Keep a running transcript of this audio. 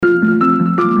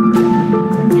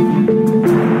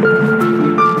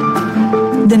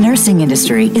nursing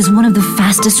industry is one of the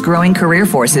fastest growing career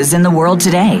forces in the world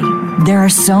today. There are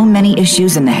so many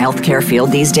issues in the healthcare field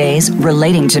these days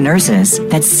relating to nurses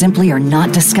that simply are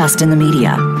not discussed in the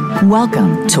media.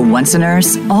 Welcome to Once a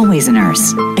Nurse, Always a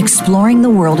Nurse, exploring the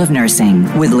world of nursing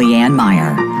with Leanne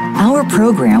Meyer. Our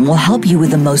program will help you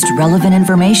with the most relevant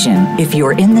information if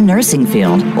you're in the nursing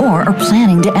field or are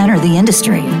planning to enter the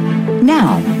industry.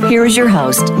 Now, here is your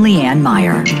host, Leanne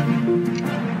Meyer.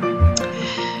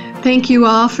 Thank you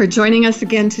all for joining us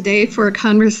again today for a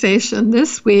conversation.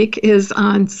 This week is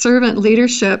on servant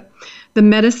leadership, the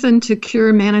medicine to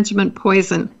cure management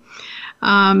poison.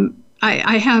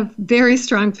 I have very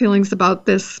strong feelings about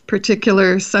this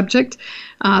particular subject.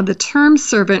 The term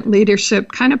servant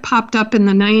leadership kind of popped up in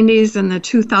the 90s and the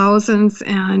 2000s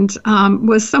and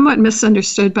was somewhat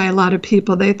misunderstood by a lot of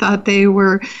people. They thought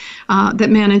that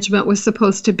management was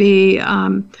supposed to be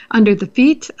under the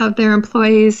feet of their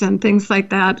employees and things like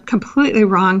that. Completely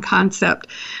wrong concept.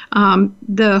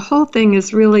 The whole thing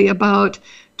is really about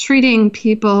treating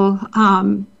people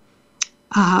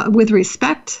with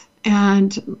respect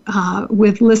and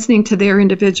with listening to their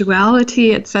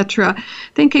individuality, etc.,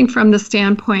 thinking from the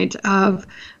standpoint of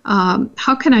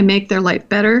how can I make their life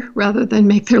better rather than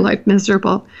make their life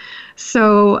miserable.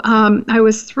 So I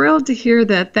was thrilled to hear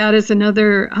that is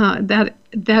another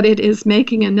that it is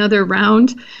making another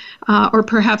round, or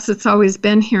perhaps it's always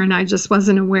been here and I just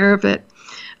wasn't aware of it.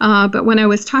 But when I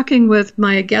was talking with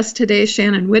my guest today,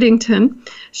 Shannon Whittington,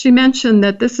 she mentioned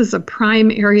that this is a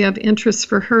prime area of interest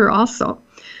for her also.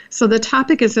 So the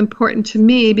topic is important to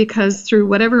me because through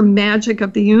whatever magic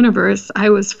of the universe, I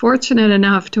was fortunate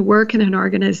enough to work in an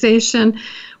organization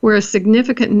where a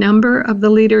significant number of the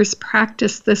leaders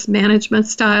practiced this management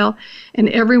style, and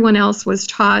everyone else was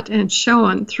taught and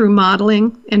shown through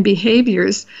modeling and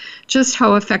behaviors just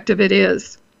how effective it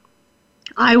is.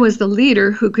 I was the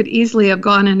leader who could easily have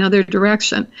gone another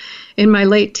direction. In my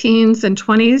late teens and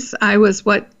 20s, I was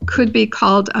what could be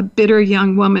called a bitter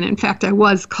young woman. In fact, I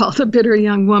was called a bitter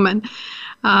young woman.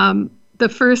 The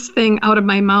first thing out of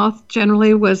my mouth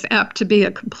generally was apt to be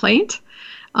a complaint,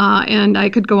 and I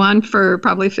could go on for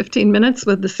probably 15 minutes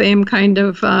with the same kind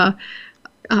of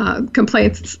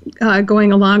complaints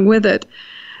going along with it.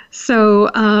 So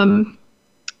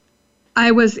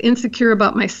I was insecure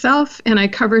about myself, and I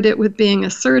covered it with being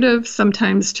assertive,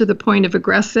 sometimes to the point of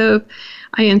aggressive.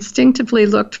 I instinctively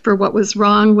looked for what was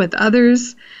wrong with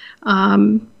others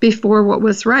before what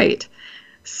was right.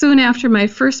 Soon after my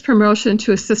first promotion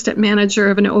to assistant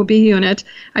manager of an OB unit,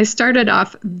 I started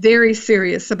off very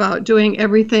serious about doing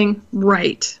everything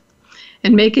right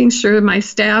and making sure my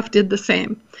staff did the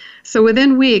same. So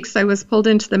within weeks, I was pulled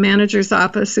into the manager's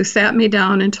office, who sat me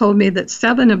down and told me that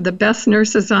 7 of the best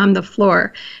nurses on the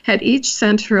floor had each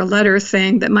sent her a letter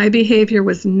saying that my behavior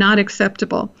was not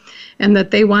acceptable and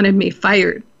that they wanted me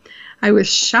fired. I was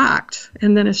shocked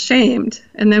and then ashamed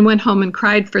and then went home and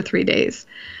cried for 3 days.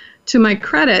 To my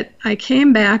credit, I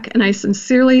came back and I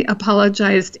sincerely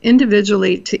apologized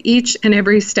individually to each and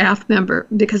every staff member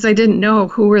because I didn't know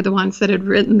who were the ones that had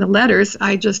written the letters.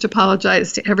 I just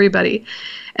apologized to everybody.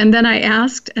 And then I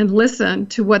asked and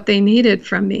listened to what they needed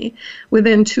from me.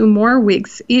 Within 2 more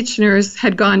weeks, each nurse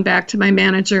had gone back to my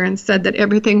manager and said that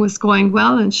everything was going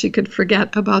well and she could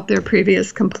forget about their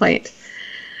previous complaint.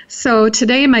 So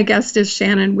today my guest is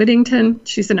Shannon Whittington.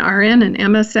 She's an RN and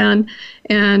MSN,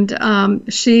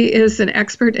 and she is an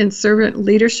expert in servant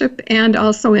leadership and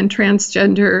also in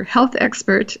transgender health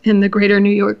expert in the greater New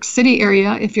York City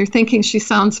area. If you're thinking she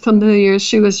sounds familiar,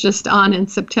 she was just on in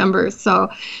September, so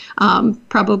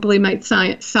probably might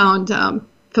sound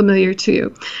familiar to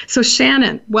you. So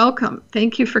Shannon, welcome.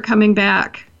 Thank you for coming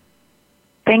back.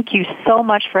 Thank you so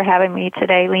much for having me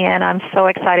today, Leanne. I'm so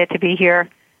excited to be here.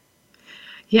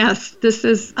 Yes, this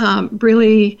is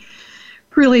really.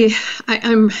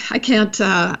 I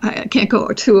can't go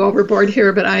too overboard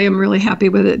here, but I am really happy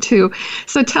with it too.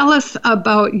 So tell us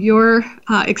about your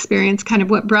experience, kind of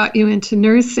what brought you into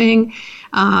nursing,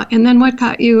 and then what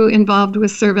got you involved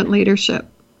with servant leadership.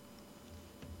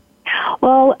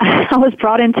 Well, I was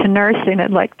brought into nursing at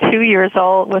like 2 years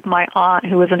old with my aunt,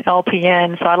 who was an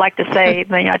LPN. So I like to say,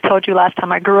 I told you last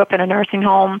time I grew up in a nursing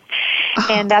home,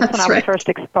 and that's when I was first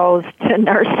exposed to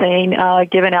nursing,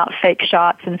 giving out fake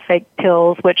shots and fake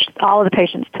pills, which all of the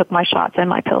patients took my shots and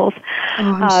my pills. Oh,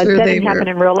 I'm sure that they didn't were happen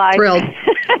in real life. Thrilled.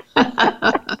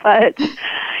 But,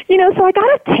 so I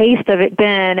got a taste of it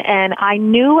then, and I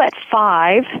knew at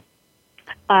 5,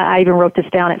 I even wrote this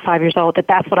down at 5 years old, that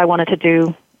that's what I wanted to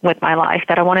do with my life,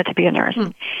 that I wanted to be a nurse.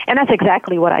 And that's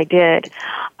exactly what I did.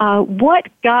 What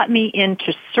got me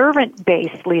into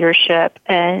servant-based leadership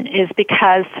is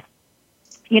because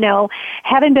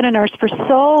having been a nurse for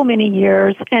so many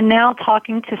years and now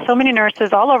talking to so many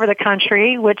nurses all over the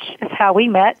country, which is how we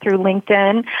met through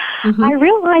LinkedIn, I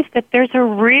realized that there's a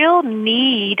real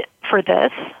need for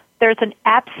this. There's an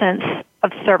absence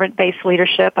of servant-based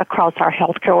leadership across our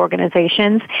healthcare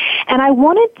organizations, and I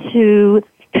wanted to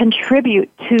contribute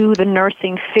to the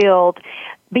nursing field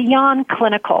beyond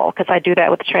clinical, because I do that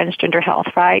with transgender health,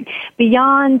 right?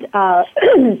 Beyond,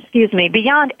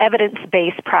 beyond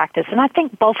evidence-based practice. And I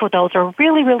think both of those are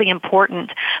really, really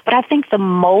important. But I think the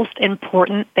most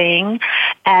important thing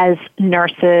as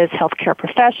nurses, healthcare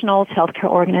professionals, healthcare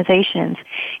organizations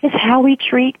is how we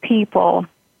treat people.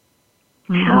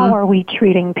 How are we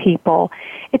treating people?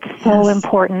 It's so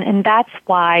important, and that's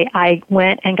why I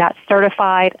went and got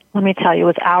certified. Let me tell you, it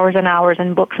was hours and hours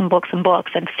and books and books and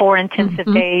books and 4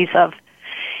 intensive days of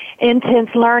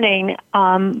intense learning.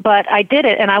 But I did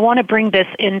it, and I want to bring this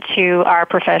into our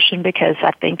profession because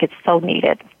I think it's so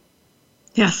needed.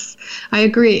 Yes, I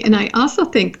agree. And I also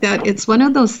think that it's one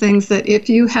of those things that if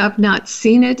you have not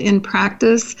seen it in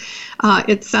practice,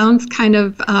 it sounds kind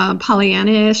of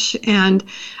Pollyanna-ish, and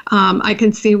I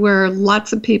can see where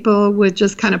lots of people would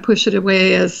just kind of push it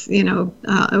away as,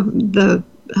 the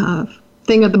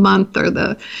thing of the month or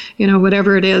the,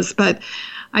 whatever it is. But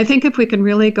I think if we can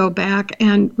really go back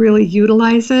and really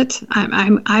utilize it,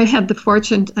 I had the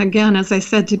fortune, again, as I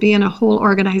said, to be in a whole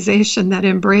organization that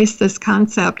embraced this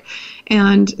concept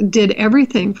and did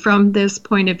everything from this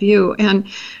point of view. And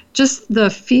just the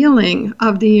feeling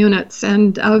of the units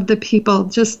and of the people,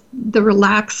 just the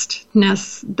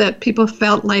relaxedness that people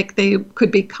felt like they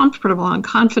could be comfortable and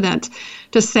confident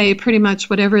to say pretty much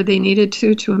whatever they needed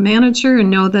to a manager and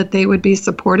know that they would be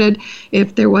supported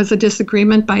if there was a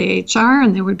disagreement by HR,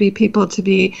 and there would be people to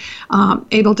be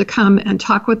able to come and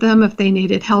talk with them if they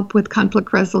needed help with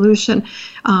conflict resolution.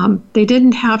 They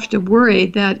didn't have to worry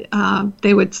that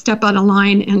they would step out of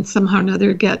line and somehow or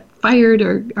another get fired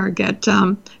or get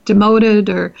demoted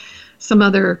or some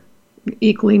other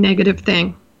equally negative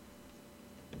thing.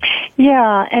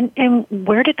 Yeah, and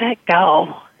where did that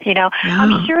go?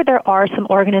 I'm sure there are some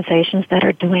organizations that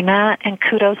are doing that, and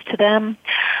kudos to them,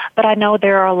 but I know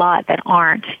there are a lot that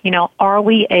aren't. Are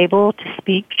we able to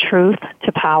speak truth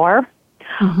to power?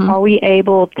 Are we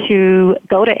able to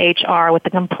go to HR with a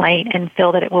complaint and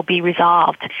feel that it will be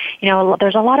resolved?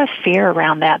 There's a lot of fear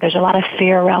around that. There's a lot of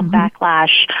fear around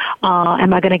backlash.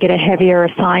 Am I going to get a heavier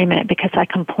assignment because I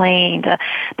complained?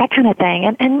 That kind of thing.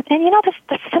 And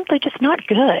that's simply just not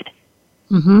good.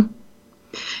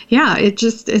 Yeah,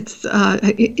 it's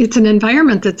an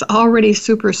environment that's already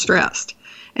super stressed.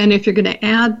 And if you're going to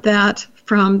add that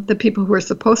from the people who are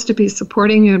supposed to be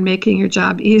supporting you and making your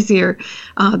job easier,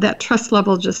 that trust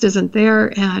level just isn't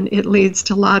there, and it leads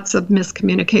to lots of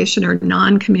miscommunication or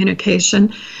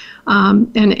non-communication,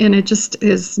 and it just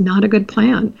is not a good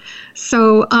plan.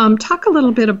 So talk a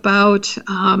little bit about,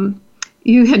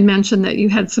 you had mentioned that you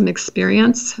had some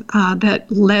experience that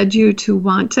led you to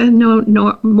want to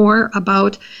know more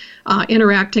about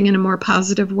interacting in a more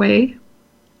positive way.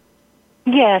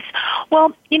 Yes.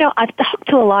 Well, I've talked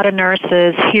to a lot of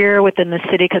nurses here within the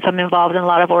city because I'm involved in a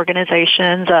lot of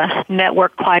organizations,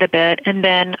 network quite a bit, and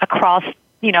then across,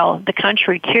 the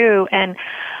country too. And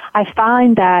I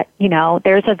find that,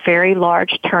 there's a very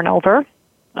large turnover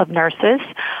of nurses,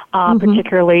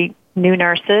 particularly new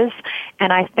nurses.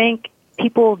 And I think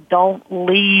people don't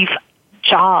leave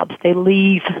jobs, they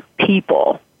leave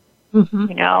people,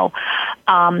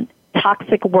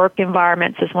 toxic work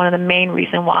environments is one of the main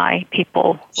reasons why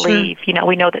people leave. We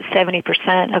know that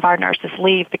 70% of our nurses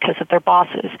leave because of their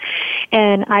bosses.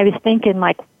 And I was thinking,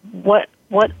 what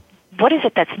is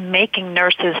it that's making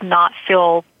nurses not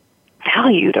feel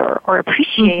valued or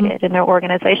appreciated in their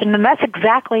organization? And that's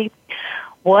exactly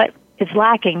what is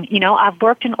lacking. I've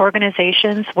worked in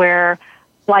organizations where,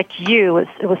 like you, it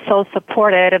was so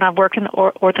supported, and I've worked in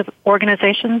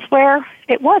organizations where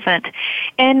it wasn't.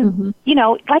 And,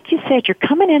 like you said, you're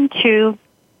coming into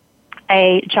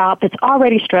a job that's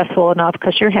already stressful enough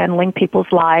because you're handling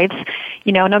people's lives,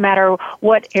 no matter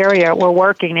what area we're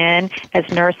working in as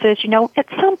nurses, at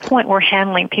some point we're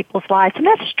handling people's lives, and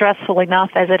that's stressful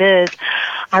enough as it is.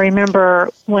 I remember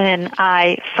when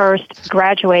I first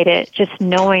graduated, just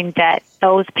knowing that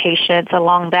those patients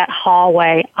along that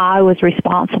hallway, I was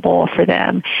responsible for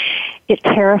them. It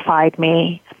terrified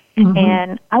me.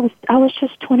 And I was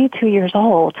just 22 years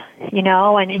old, and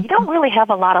you don't really have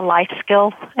a lot of life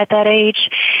skill at that age,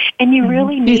 and you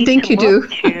really need to look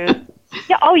to.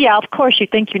 Yeah, of course you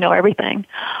think you know everything.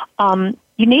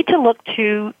 You need to look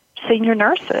to senior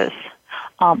nurses,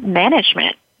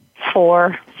 management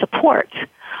for support.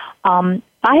 I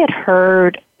had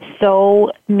heard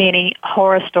so many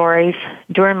horror stories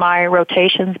during my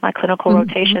rotations, my clinical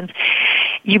rotations.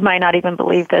 You might not even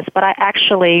believe this, but I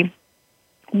actually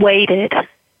waited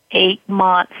 8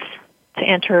 months to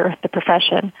enter the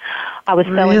profession. I was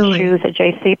selling shoes at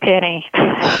JCPenney.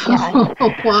 Yes.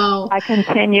 Oh, wow. I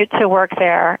continued to work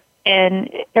there. And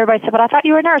everybody said, but I thought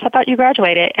you were a nurse. I thought you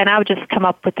graduated. And I would just come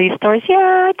up with these stories.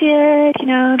 Yeah, I did.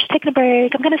 I'm just taking a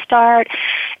break. I'm going to start.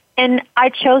 And I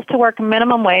chose to work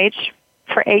minimum wage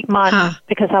for 8 months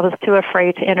because I was too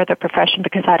afraid to enter the profession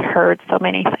because I'd heard so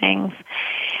many things.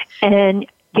 And,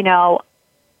 I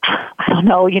don't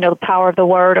know, the power of the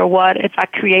word or what, if I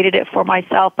created it for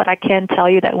myself, but I can tell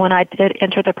you that when I did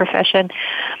enter the profession,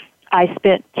 I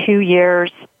spent 2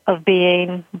 years of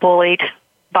being bullied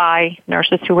by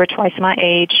nurses who were twice my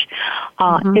age.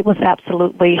 It was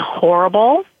absolutely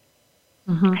horrible.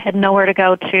 Had nowhere to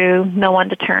go to, no one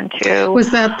to turn to.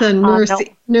 Was that the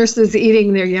nurses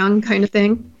eating their young kind of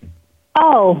thing?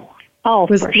 Oh, for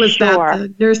sure. Was that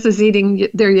the nurses eating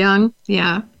their young?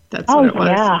 Yeah, that's what it was.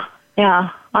 Yeah.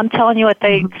 I'm telling you what,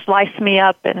 they sliced me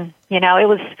up, and, it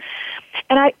was,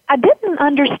 and I didn't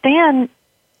understand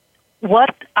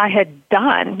what I had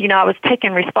done. I was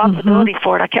taking responsibility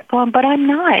for it. I kept going, but I'm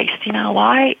nice.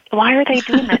 Why are they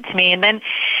doing that to me? And then,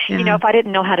 if I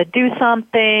didn't know how to do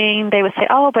something, they would say,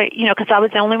 oh, but, because I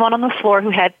was the only one on the floor who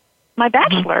had my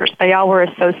bachelor's. They all were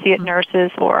associate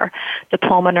nurses or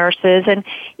diploma nurses. And,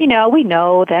 we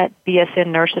know that BSN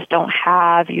nurses don't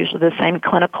have usually the same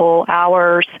clinical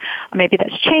hours. Maybe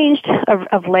that's changed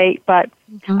of late, but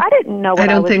I didn't know what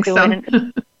I was doing. I don't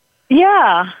think so.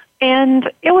 Yeah.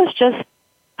 And it was just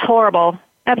horrible,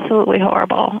 absolutely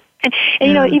horrible.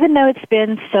 And even though it's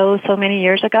been so many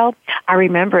years ago, I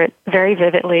remember it very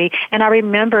vividly. And I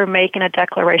remember making a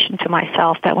declaration to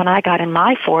myself that when I got in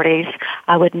my 40s,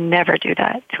 I would never do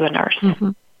that to a nurse.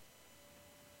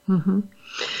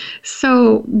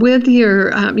 So with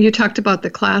your, you talked about the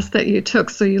class that you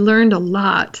took, so you learned a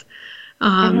lot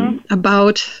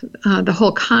about the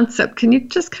whole concept. Can you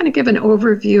just kind of give an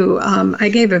overview? I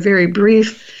gave a very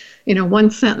brief one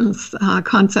sentence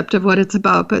concept of what it's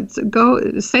about, but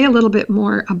go say a little bit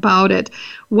more about it.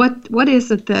 What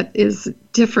is it that is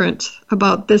different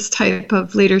about this type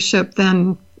of leadership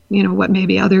than, what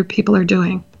maybe other people are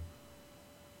doing?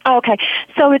 Okay,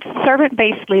 so it's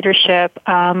servant-based leadership.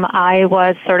 I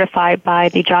was certified by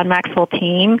the John Maxwell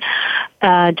team.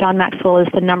 John Maxwell is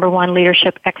the number 1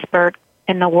 leadership expert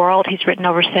in the world. He's written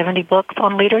over 70 books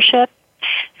on leadership.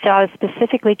 So I was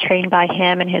specifically trained by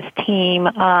him and his team,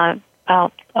 7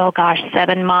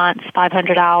 months,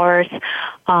 500 hours, 6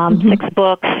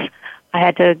 books. I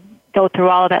had to go through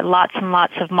all of that, lots and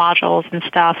lots of modules and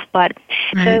stuff. But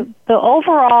the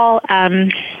overall,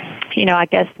 I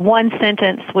guess one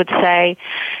sentence would say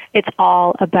it's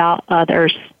all about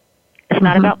others. It's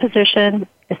not about position.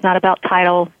 It's not about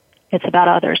title. It's about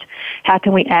others. How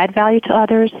can we add value to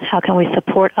others? How can we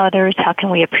support others? How can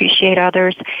we appreciate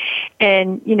others?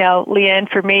 And, Leanne,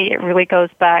 for me, it really goes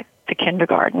back to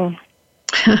kindergarten.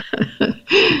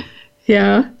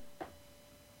 Yeah.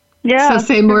 So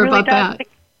say more really about that.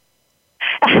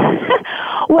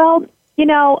 Well,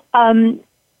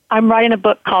 I'm writing a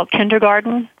book called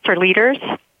Kindergarten for Leaders.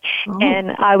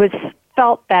 And I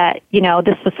felt that,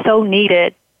 this was so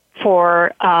needed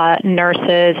for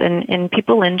nurses and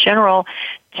people in general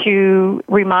to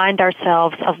remind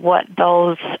ourselves of what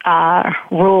those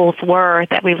rules were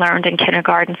that we learned in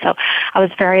kindergarten. So I was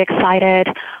very excited.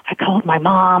 I called my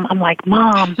mom. I'm like,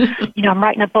 Mom, I'm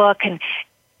writing a book, and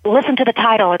listen to the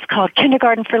title. It's called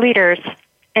Kindergarten for Leaders.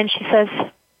 And she says,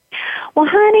 well,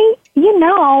 honey,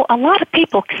 a lot of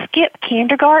people skip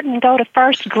kindergarten and go to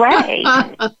first grade.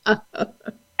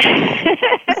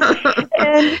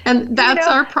 and that's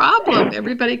our problem.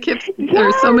 Everybody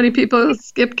there's so many people who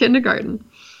skip kindergarten.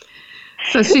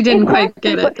 So she didn't quite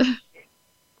get it.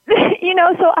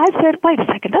 So I said, wait a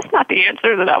second, that's not the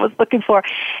answer that I was looking for.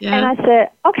 Yeah. And I said,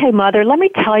 okay, Mother, let me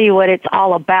tell you what it's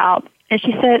all about. And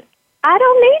she said, I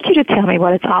don't need you to tell me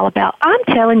what it's all about. I'm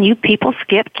telling you, people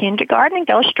skip kindergarten and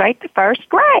go straight to first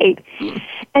grade.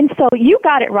 And so you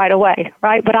got it right away,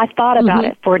 right? But I thought about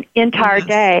it for an entire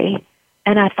day.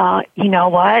 And I thought, you know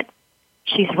what?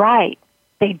 She's right.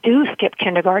 They do skip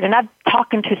kindergarten. I'm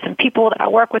talking to some people that I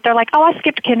work with. They're like, oh, I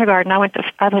skipped kindergarten. I went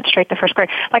straight to first grade.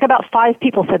 Like about 5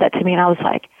 people said that to me, and I was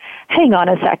like, hang on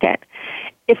a second.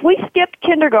 If we skipped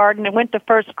kindergarten and went to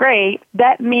first grade,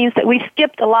 that means that we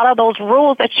skipped a lot of those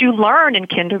rules that you learned in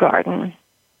kindergarten.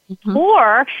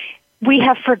 Or we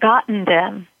have forgotten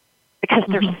them because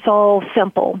they're so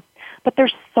simple, but they're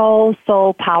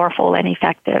so powerful and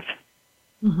effective.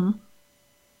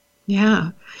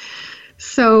 Yeah.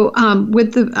 So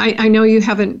I know you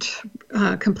haven't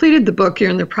completed the book. You're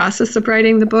in the process of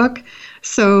writing the book.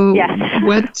 So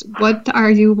yes. what are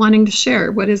you wanting to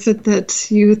share? What is it that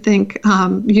you think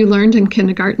you learned in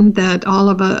kindergarten that all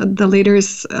of the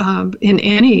leaders in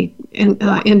any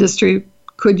industry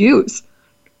could use?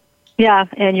 Yeah,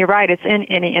 and you're right. It's in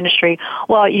any industry.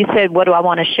 Well, you said, what do I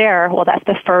want to share? Well, that's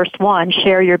the first one.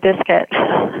 Share your biscuit.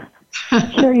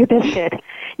 Share your biscuit.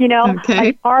 You know,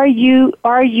 okay. Are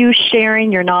you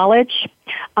sharing your knowledge?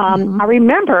 I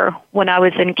remember when I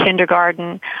was in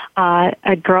kindergarten,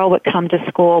 a girl would come to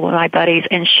school with my buddies,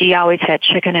 and she always had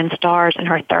chicken and stars in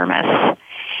her thermos.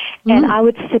 And I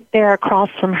would sit there across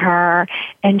from her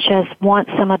and just want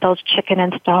some of those chicken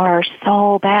and stars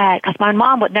so bad, because my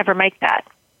mom would never make that.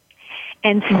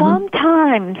 And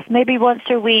sometimes, maybe once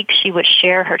a week, she would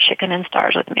share her chicken and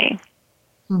stars with me.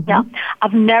 Yeah,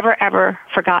 I've never, ever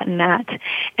forgotten that.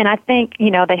 And I think, you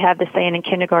know, they have the saying in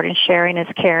kindergarten, sharing is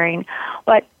caring.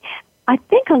 But I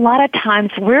think a lot of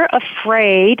times we're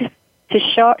afraid to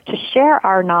share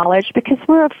our knowledge because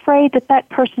we're afraid that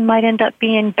person might end up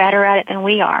being better at it than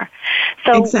we are.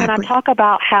 So when I talk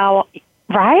about how,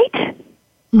 right?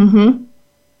 When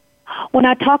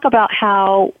I talk about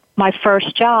how my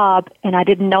first job, and I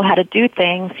didn't know how to do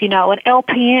things, you know, an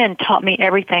LPN taught me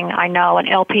everything I know. An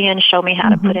LPN showed me how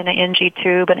to put in an NG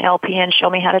tube. An LPN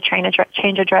showed me how to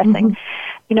change a dressing.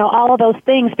 You know, all of those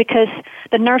things, because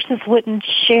the nurses wouldn't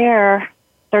share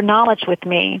their knowledge with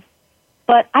me.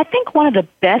 But I think one of the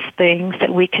best things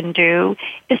that we can do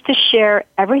is to share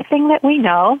everything that we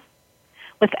know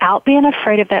without being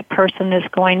afraid of that person is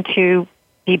going to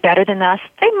be better than us.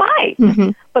 They might.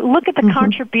 But look at the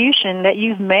contribution that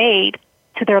you've made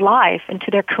to their life and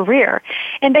to their career.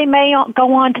 And they may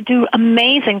go on to do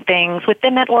amazing things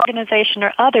within that organization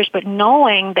or others, but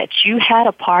knowing that you had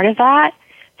a part of that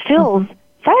feels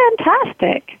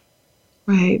fantastic.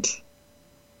 Right.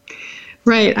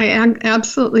 I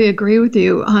absolutely agree with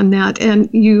you on that. And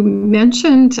you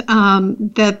mentioned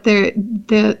that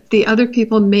the other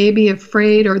people may be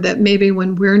afraid, or that maybe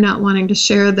when we're not wanting to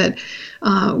share, that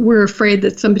we're afraid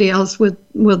that somebody else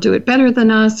will do it better than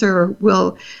us, or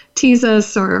will tease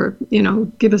us, or, you know,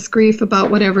 give us grief about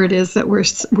whatever it is that we're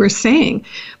saying.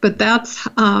 But that's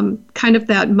kind of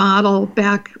that model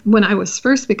back when I was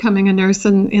first becoming a nurse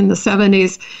in the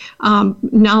 70s.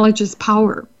 Knowledge is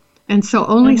power. And so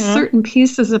only certain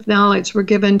pieces of knowledge were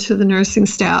given to the nursing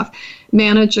staff.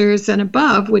 Managers and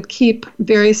above would keep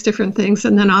various different things.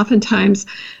 And then oftentimes,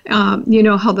 you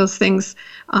know how those things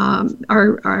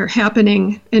are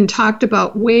happening and talked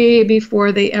about way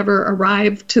before they ever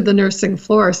arrive to the nursing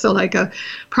floor. So like a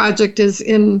project is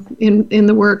in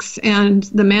the works, and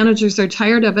the managers are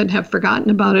tired of it and have forgotten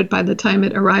about it by the time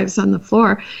it arrives on the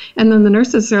floor. And then the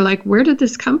nurses are like, where did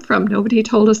this come from? Nobody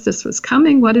told us this was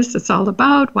coming. What is this all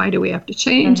about? Why do we have to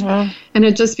change? And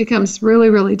it just becomes really,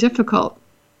 really difficult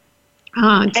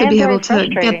to be able to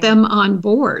get them on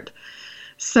board.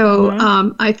 So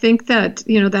I think that,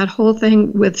 you know, that whole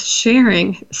thing with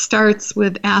sharing starts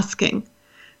with asking.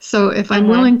 So if I'm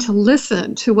willing to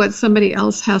listen to what somebody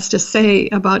else has to say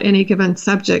about any given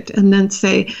subject, and then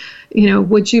say, you know,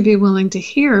 would you be willing to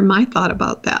hear my thought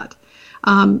about that?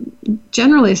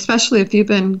 Generally, especially if you've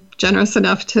been generous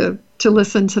enough to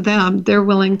listen to them, they're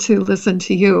willing to listen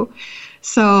to you.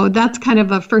 So that's kind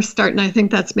of a first start, and I think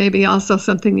that's maybe also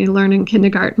something you learn in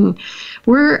kindergarten.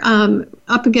 We're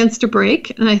up against a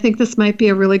break, and I think this might be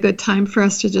a really good time for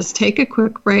us to just take a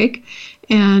quick break.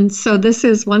 And so this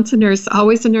is Once a Nurse,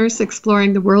 Always a Nurse,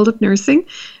 exploring the world of nursing.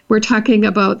 We're talking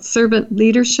about servant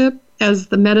leadership as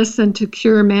the medicine to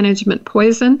cure management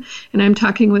poison, and I'm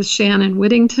talking with Shannon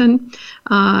Whittington,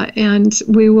 and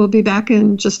we will be back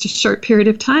in just a short period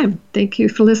of time. Thank you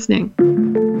for listening.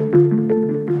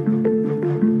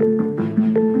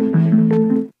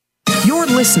 You're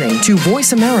listening to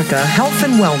Voice America Health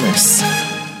and Wellness.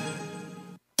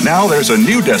 Now there's a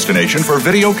new destination for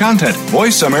video content,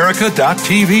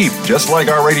 voiceamerica.tv. Just like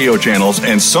our radio channels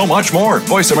and so much more.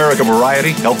 Voice America Variety,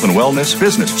 Health and Wellness,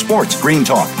 Business, Sports, Green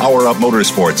Talk, Power Up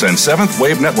Motorsports, and Seventh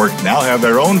Wave Network now have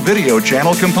their own video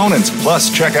channel components.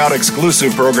 Plus, check out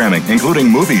exclusive programming, including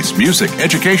movies, music,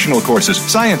 educational courses,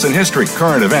 science and history,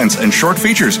 current events, and short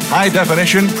features.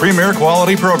 High-definition, premier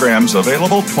quality programs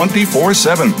available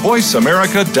 24/7.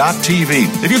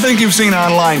 VoiceAmerica.tv. If you think you've seen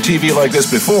online TV like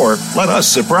this before, let us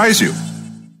surprise you.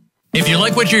 If you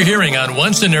like what you're hearing on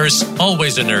Once a Nurse,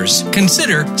 Always a Nurse,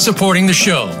 consider supporting the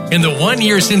show. In the 1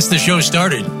 year since the show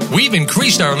started, we've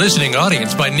increased our listening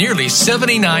audience by nearly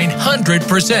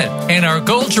 7,900%, and our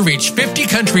goal to reach 50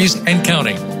 countries and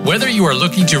counting. Whether you are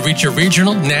looking to reach a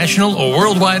regional, national, or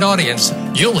worldwide audience,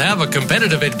 you'll have a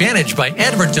competitive advantage by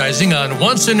advertising on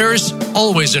Once a Nurse,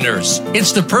 Always a Nurse.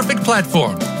 It's the perfect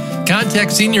platform.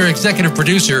 Contact Senior Executive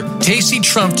Producer Tacey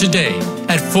Trump today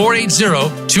at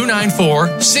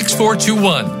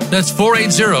 480-294-6421. That's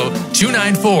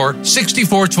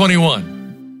 480-294-6421.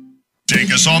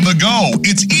 Take us on the go.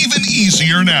 It's even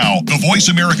easier now. The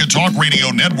Voice America Talk Radio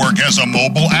Network has a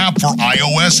mobile app for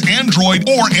iOS, Android,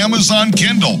 or Amazon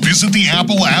Kindle. Visit the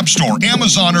Apple App Store,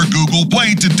 Amazon, or Google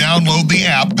Play to download the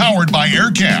app powered by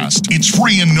Aircast. It's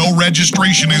free and no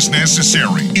registration is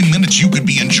necessary. In minutes, you could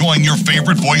be enjoying your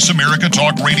favorite Voice America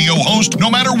Talk Radio host no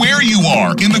matter where you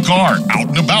are, in the car, out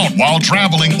and about, while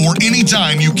traveling, or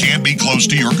anytime you can't be close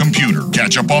to your computer.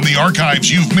 Catch up on the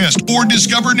archives you've missed or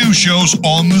discover new shows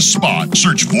on the spot.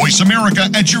 Search Voice America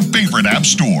at your favorite app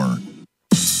store.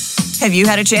 Have you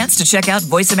had a chance to check out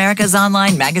Voice America's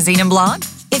online magazine and blog?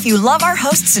 If you love our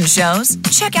hosts and shows,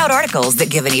 check out articles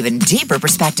that give an even deeper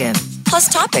perspective,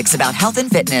 plus topics about health and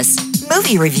fitness,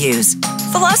 movie reviews,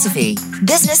 philosophy,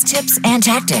 business tips and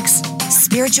tactics,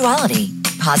 spirituality,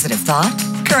 positive thought,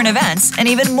 current events, and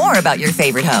even more about your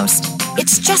favorite host.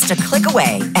 It's just a click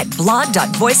away at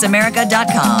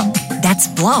blog.voiceamerica.com. That's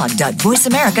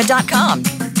blog.voiceamerica.com.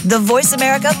 The Voice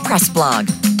America Press Blog.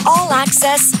 All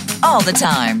access, all the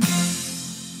time.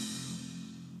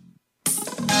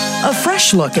 A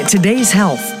fresh look at today's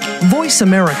health. Voice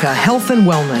America Health and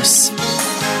Wellness.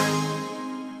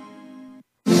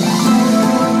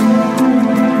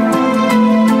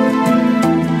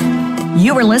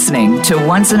 You are listening to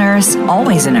Once a Nurse,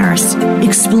 Always a Nurse,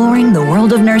 exploring the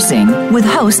world of nursing with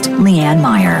host Leanne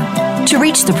Meyer. To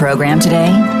reach the program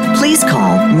today, please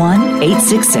call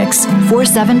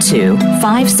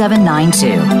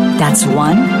 1-866-472-5792. That's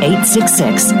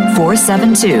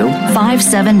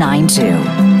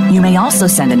 1-866-472-5792. You may also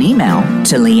send an email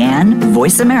to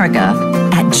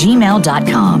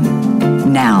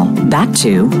leannevoiceamerica@gmail.com. Now, back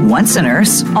to Once a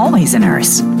Nurse, Always a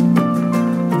Nurse.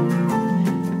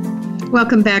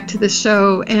 Welcome back to the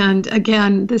show. And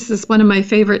again, this is one of my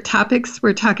favorite topics.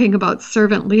 We're talking about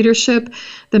servant leadership,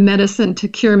 the medicine to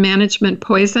cure management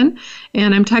poison.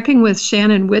 And I'm talking with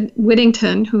Shannon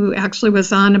Whittington, who actually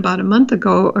was on about a month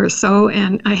ago or so.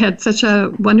 And I had such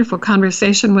a wonderful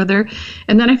conversation with her.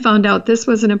 And then I found out this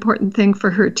was an important thing for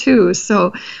her too.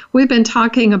 So we've been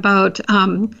talking about,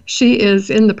 she is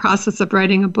in the process of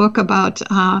writing a book about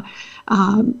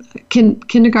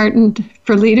kindergarten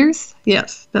for leaders.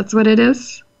 Yes, that's what it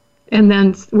is. And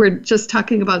then we're just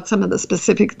talking about some of the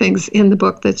specific things in the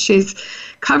book that she's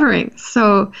covering.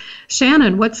 So,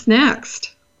 Shannon, what's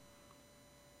next?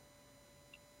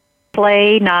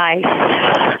 Play nice.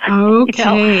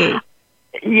 Okay.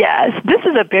 Yes, this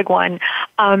is a big one.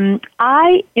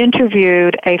 I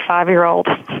interviewed a 5-year-old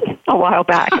a while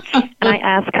back, and I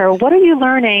asked her, what are you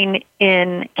learning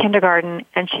in kindergarten?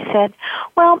 And she said,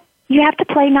 well, you have to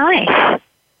play nice.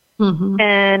 Mm-hmm.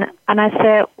 And I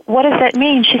said, what does that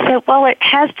mean? She said, well, it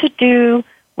has to do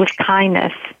with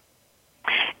kindness.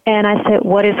 And I said,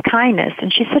 what is kindness?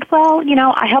 And she said, well,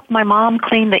 I helped my mom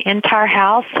clean the entire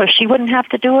house so she wouldn't have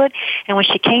to do it. And when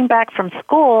she came back from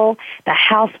school, the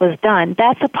house was done.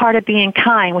 That's a part of being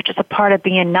kind, which is a part of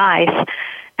being nice.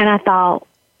 And I thought,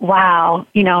 wow,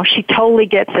 she totally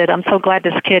gets it. I'm so glad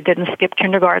this kid didn't skip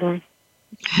kindergarten.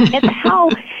 It's how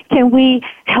can we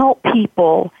help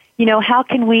people? How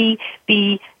can we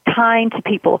be kind to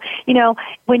people?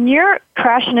 When you're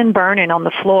crashing and burning on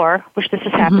the floor, which this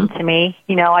has happened to me,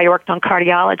 I worked on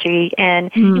cardiology,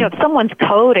 and, if someone's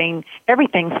coding,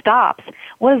 everything stops.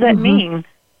 What does that mean?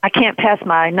 I can't pass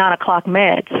my 9 o'clock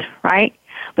meds, right?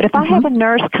 But if I have a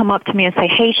nurse come up to me and say,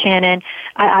 hey, Shannon,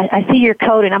 I see your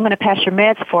code, and I'm going to pass your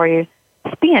meds for you.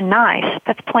 It's being nice.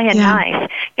 That's playing nice.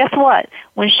 Guess what?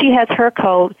 When she has her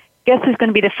code, guess who's going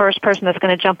to be the first person that's going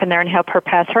to jump in there and help her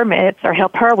pass her meds or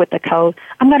help her with the code?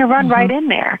 I'm going to run right in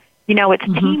there. It's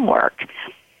teamwork.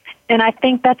 And I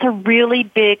think that's a really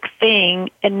big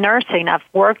thing in nursing. I've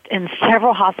worked in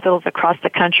several hospitals across the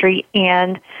country,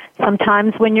 and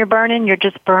sometimes when you're burning, you're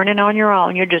just burning on your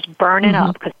own. You're just burning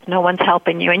up because no one's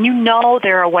helping you. And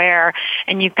they're aware,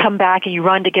 and you come back and you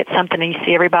run to get something, and you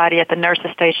see everybody at the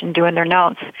nurse's station doing their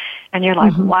notes. And you're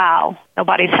like, wow,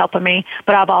 nobody's helping me.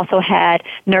 But I've also had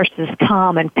nurses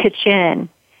come and pitch in.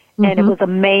 And it was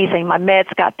amazing. My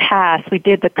meds got passed. We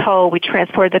did the code. We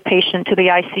transported the patient to the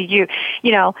ICU.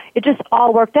 It just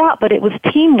all worked out, but it was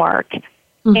teamwork.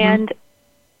 And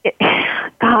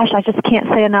gosh, I just can't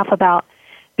say enough about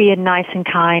being nice and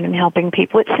kind and helping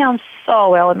people. It sounds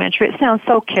so elementary. It sounds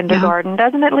so kindergarten,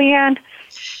 doesn't it, Leanne?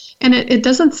 And it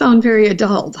doesn't sound very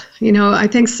adult. I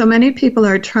think so many people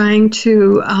are trying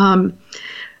to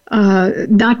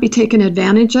not be taken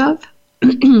advantage of.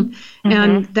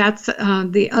 And that's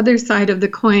the other side of the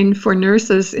coin for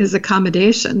nurses is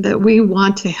accommodation, that we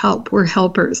want to help. We're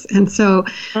helpers. And so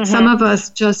some of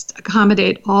us just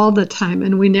accommodate all the time,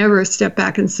 and we never step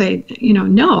back and say,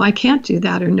 no, I can't do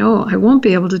that, or no, I won't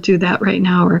be able to do that right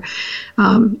now, or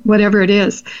whatever it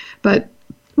is. But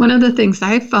one of the things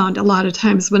I've found a lot of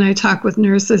times when I talk with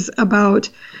nurses about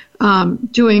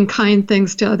doing kind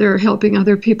things to helping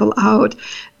other people out,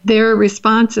 their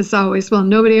response is always, well,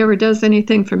 nobody ever does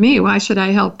anything for me. Why should I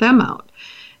help them out?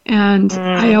 And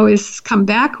I always come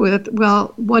back with,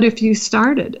 well, what if you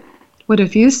started? What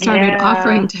if you started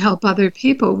offering to help other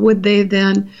people? Would they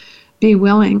then be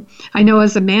willing? I know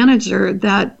as a manager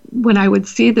that when I would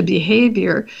see the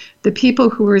behavior, the people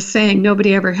who were saying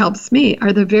nobody ever helps me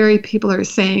are the very people who are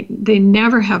saying they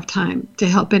never have time to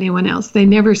help anyone else. They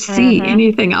never see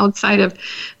anything outside of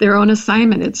their own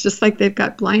assignment. It's just like they've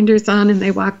got blinders on and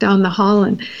they walk down the hall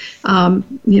and,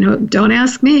 don't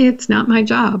ask me. It's not my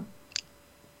job.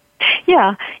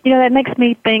 Yeah, that makes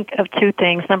me think of two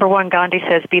things. Number one, Gandhi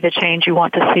says, be the change you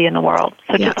want to see in the world.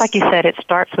 So just like you said, it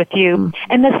starts with you.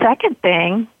 And the second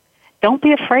thing, don't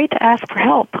be afraid to ask for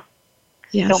help.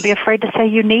 Yes. Don't be afraid to say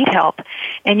you need help.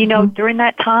 And, during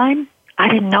that time, I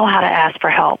didn't know how to ask for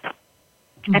help.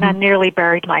 And I nearly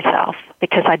buried myself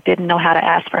because I didn't know how to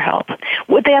ask for help.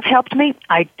 Would they have helped me?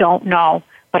 I don't know,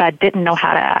 but I didn't know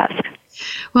how to ask.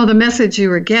 Well, the message you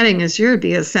were getting is you're a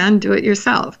BSN, do it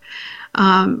yourself.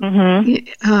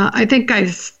 I think I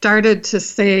started to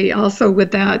say also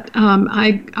with that,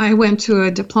 I went to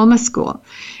a diploma school.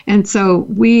 And so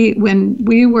when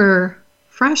we were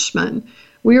freshmen,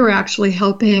 we were actually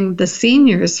helping the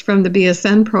seniors from the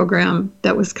BSN program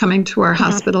that was coming to our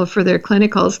hospital for their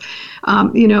clinicals,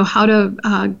 how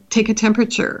to take a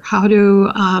temperature, how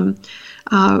to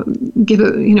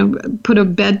put a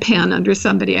bedpan under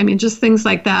somebody. I mean, just things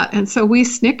like that. And so we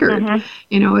snickered,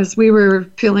 as we were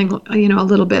feeling, a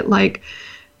little bit like,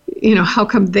 how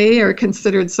come they are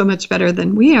considered so much better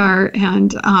than we are?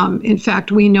 And in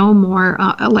fact, we know more,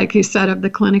 like you said, of the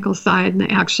clinical side and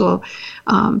the actual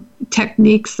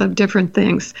techniques of different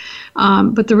things.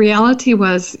 But the reality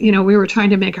was, we were trying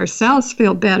to make ourselves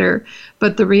feel better.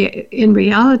 But in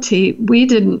reality, we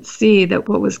didn't see that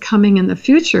what was coming in the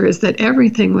future is that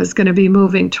everything was going to be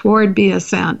moving toward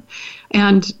BSN.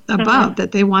 And above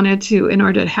that, they wanted to, in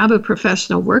order to have a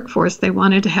professional workforce, they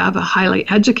wanted to have a highly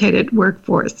educated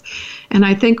workforce. And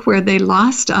I think where they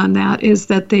lost on that is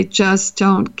that they just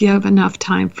don't give enough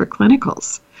time for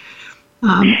clinicals.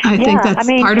 I think that's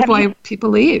part of why people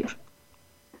leave.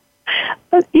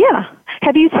 Yeah.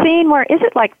 Have you seen where, is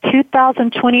it like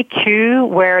 2022,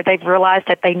 where they've realized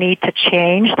that they need to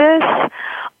change this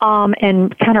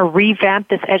and kind of revamp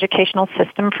this educational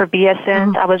system for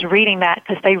BSNs? I was reading that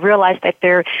because they realized that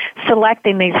they're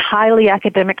selecting these highly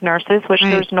academic nurses, which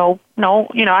there's no,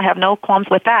 I have no qualms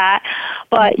with that.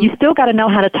 But you still got to know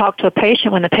how to talk to a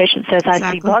patient when the patient says,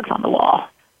 I see bugs on the wall.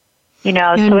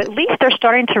 So at least they're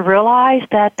starting to realize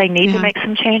that they need to make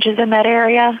some changes in that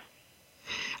area.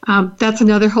 That's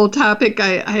another whole topic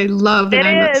I love, and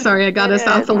I'm sorry I got us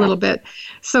off a little bit.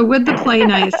 So with the play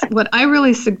nice, what I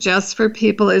really suggest for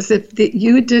people is if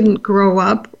you didn't grow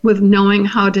up with knowing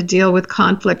how to deal with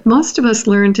conflict. Most of us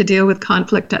learn to deal with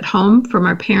conflict at home from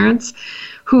our parents,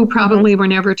 who probably were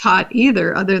never taught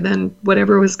either, other than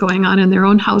whatever was going on in their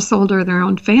own household or their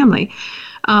own family.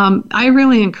 I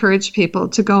really encourage people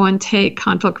to go and take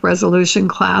conflict resolution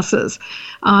classes.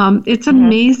 It's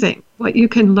amazing what you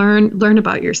can learn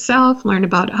about yourself, learn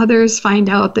about others, find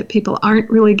out that people aren't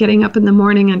really getting up in the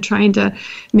morning and trying to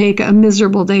make a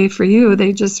miserable day for you.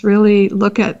 They just really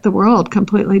look at the world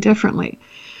completely differently.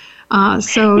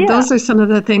 Those are some of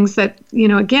the things that,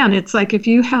 again, it's like if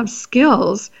you have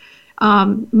skills.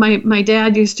 My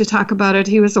dad used to talk about it.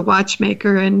 He was a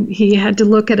watchmaker, and he had to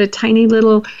look at a tiny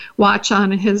little watch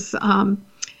on his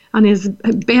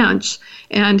bench,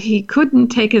 and he couldn't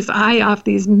take his eye off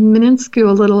these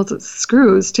minuscule little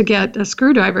screws to get a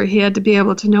screwdriver. He had to be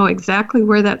able to know exactly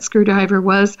where that screwdriver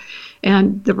was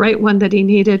and the right one that he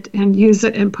needed, and use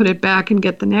it and put it back and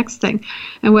get the next thing.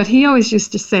 And what he always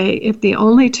used to say, if the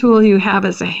only tool you have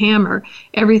is a hammer,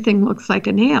 everything looks like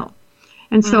a nail.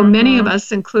 And so many of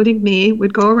us, including me,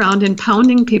 would go around and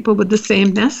pounding people with the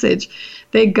same message.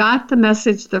 They got the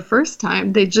message the first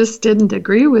time. They just didn't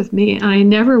agree with me. And I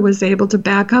never was able to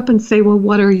back up and say, well,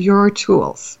 what are your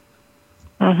tools?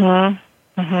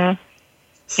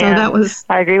 So that was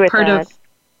I agree with part that. of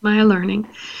my learning.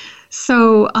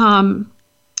 So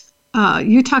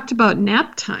you talked about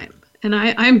nap time, and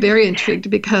I'm very intrigued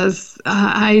because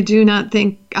I do not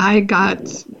think I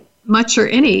got much or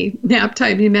any nap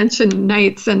time. You mentioned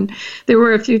nights, and there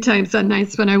were a few times on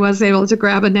nights when I was able to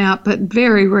grab a nap, but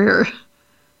very rare.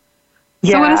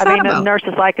 Yeah, so what is that about? A nurse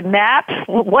is like, nap?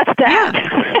 What's that?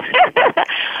 Yeah.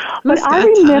 But I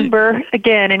remember,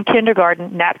 again, in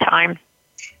kindergarten, nap time.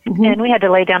 Mm-hmm. And we had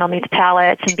to lay down on these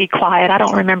pallets and be quiet. I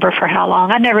don't remember for how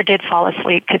long. I never did fall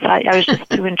asleep because I was just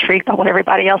too intrigued by what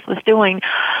everybody else was doing.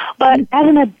 But as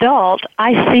an adult,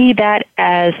 I see that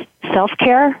as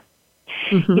self-care.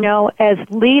 Mm-hmm. You know, as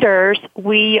leaders,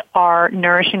 we are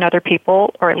nourishing other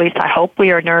people, or at least I hope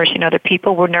we are nourishing other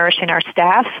people. We're nourishing our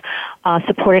staff,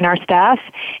 supporting our staff.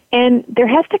 And there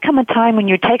has to come a time when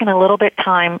you're taking a little bit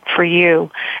time for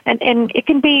you. And it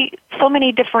can be so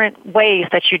many different ways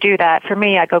that you do that. For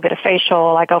me, I go get a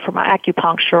facial, I go for my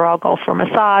acupuncture, I'll go for a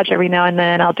massage every now and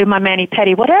then, I'll do my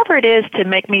mani-pedi, whatever it is to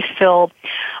make me feel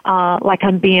like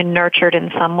I'm being nurtured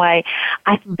in some way.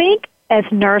 I think as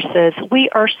nurses, we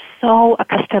are so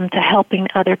accustomed to helping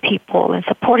other people and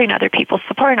supporting other people,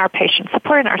 supporting our patients,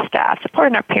 supporting our staff,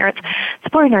 supporting our parents,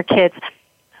 supporting our kids.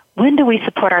 When do we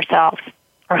support ourselves?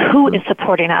 Or who is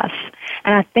supporting us?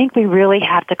 And I think we really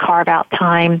have to carve out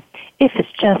time, if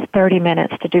it's just 30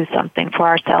 minutes, to do something for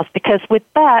ourselves, because with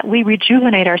that, we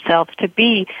rejuvenate ourselves to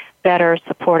be better,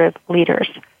 supportive leaders.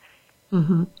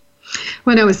 Mm-hmm.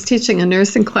 When I was teaching a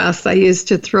nursing class, I used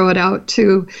to throw it out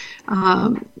to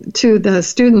the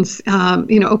students.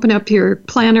 Open up your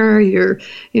planner,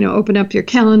 open up your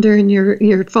calendar and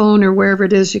your phone or wherever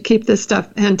it is you keep this stuff,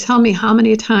 and tell me how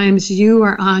many times you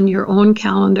are on your own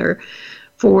calendar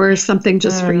for something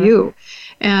just for you.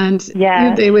 And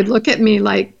they would look at me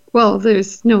like, well,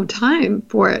 there's no time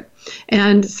for it.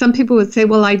 And some people would say,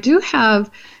 well, I do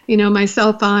have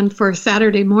myself on for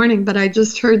Saturday morning, but I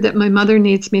just heard that my mother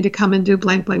needs me to come and do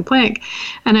blank, blank, blank.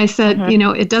 And I said,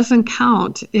 it doesn't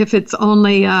count if it's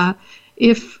only,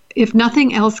 if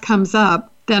nothing else comes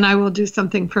up, then I will do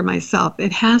something for myself.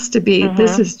 It has to be,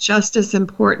 this is just as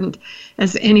important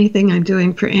as anything I'm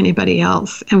doing for anybody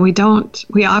else. And we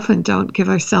often don't give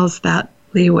ourselves that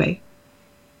leeway.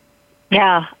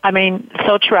 Yeah, I mean,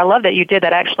 so true. I love that you did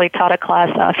that. I actually taught a class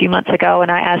a few months ago, and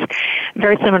I asked,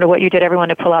 very similar to what you did, everyone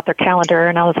to pull out their calendar,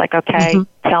 and I was like, okay,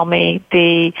 tell me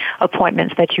the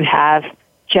appointments that you have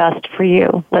just for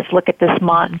you. Let's look at this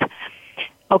month.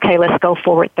 Okay, let's go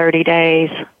forward 30 days.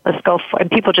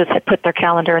 And people just had put their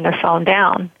calendar and their phone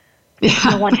down. Yeah,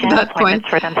 no one had appointments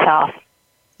for themselves.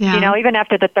 Yeah. Even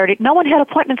after the 30, no one had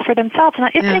appointments for themselves,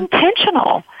 and it's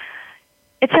intentional.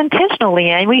 It's intentional,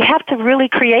 Leanne. We have to really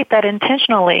create that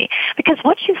intentionally, because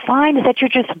what you find is that you're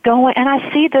just going, and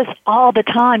I see this all the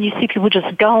time. You see people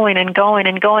just going and going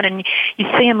and going, and you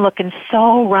see them looking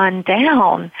so run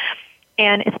down.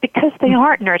 And it's because they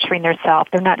aren't nurturing themselves.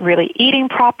 They're not really eating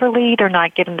properly. They're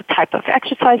not getting the type of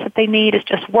exercise that they need. It's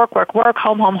just work, work, work,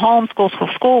 home, home, home, school, school,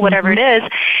 school, whatever it is.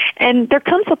 And there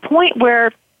comes a point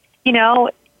where, you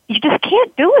just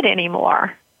can't do it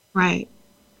anymore. Right.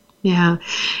 Yeah,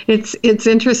 it's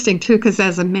interesting, too, because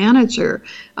as a manager,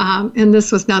 and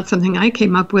this was not something I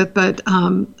came up with, but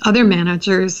other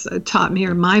managers taught me,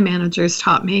 or my managers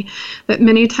taught me, that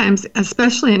many times,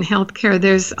 especially in healthcare,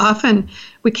 there's often,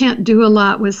 we can't do a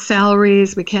lot with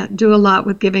salaries, we can't do a lot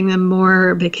with giving them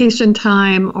more vacation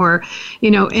time, or,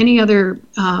 any other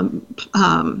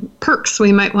perks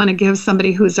we might want to give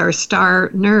somebody who's our star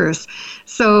nurse.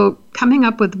 So coming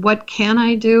up with what can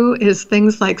I do is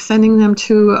things like sending them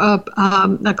to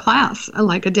a class,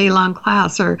 like a day-long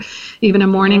class or even a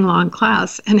morning-long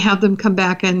class, and have them come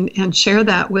back and share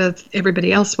that with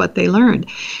everybody else what they learned.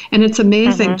 And it's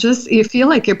amazing. Just you feel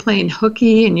like you're playing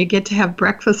hooky, and you get to have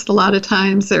breakfast a lot of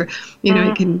times, or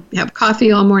you can have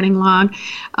coffee all morning long.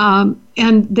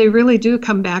 And they really do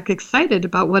come back excited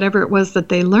about whatever it was that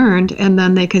they learned, and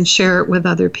then they can share it with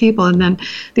other people. And then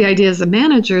the idea as a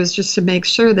manager is just to make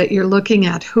sure that you're looking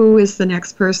at who is the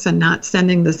next person, not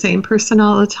sending the same person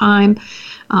all the time,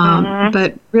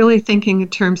 but really thinking in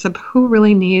terms of who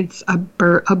really needs a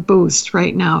boost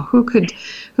right now, who could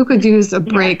use a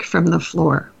break from the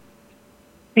floor.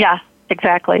 Yeah.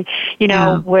 Exactly.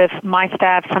 With my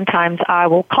staff, sometimes I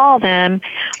will call them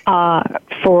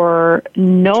for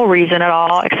no reason at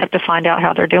all except to find out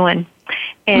how they're doing.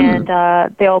 And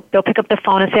they'll pick up the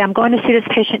phone and say, I'm going to see this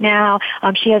patient now.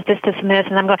 She has this, this, and this.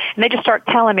 And they just start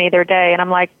telling me their day. And I'm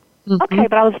like, okay,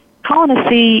 but I was calling to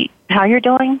see how you're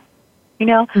doing.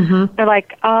 They're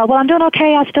like, well, I'm doing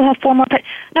okay. I still have 4 more.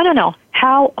 No.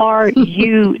 How are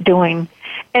you doing?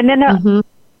 And then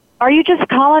are you just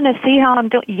calling to see how I'm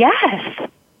doing? Yes.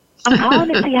 I'm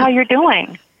calling to see how you're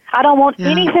doing. I don't want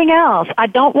anything else. I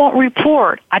don't want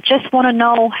report. I just want to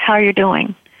know how you're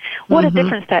doing. What a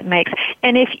difference that makes.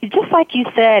 And if, just like you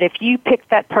said, if you pick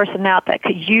that person out that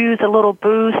could use a little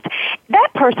boost, that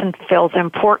person feels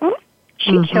important.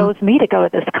 She chose me to go to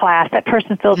this class. That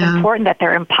person feels important, that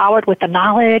they're empowered with the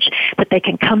knowledge, that they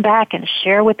can come back and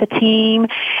share with the team.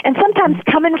 And sometimes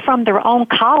coming from their own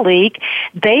colleague,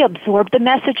 they absorb the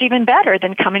message even better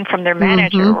than coming from their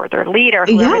manager or their leader,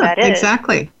 whoever that is.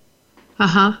 Exactly.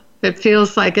 It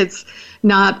feels like it's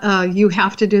not, you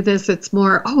have to do this. It's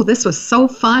more, oh, this was so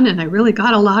fun and I really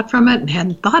got a lot from it and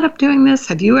hadn't thought of doing this.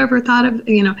 Have you ever thought of,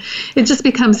 it just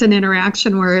becomes an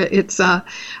interaction where it's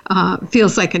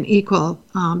feels like an equal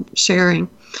sharing.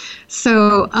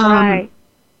 So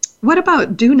what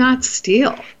about do not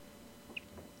steal?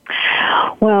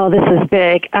 Well, this is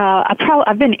big.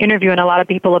 I've been interviewing a lot of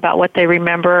people about what they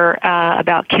remember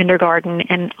about kindergarten,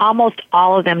 and almost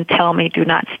all of them tell me do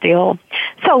not steal.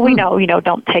 So we know,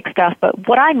 don't take stuff. But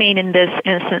what I mean in this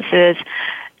instance is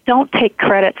don't take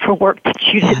credit for work that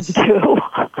you didn't do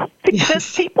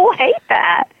because people hate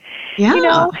that.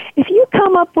 Yeah. If you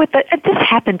come up with this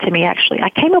happened to me actually. I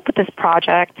came up with this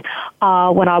project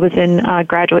when I was in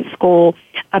graduate school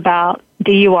about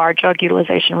DUR, drug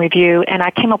utilization review, and I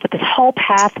came up with this whole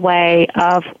pathway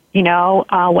of,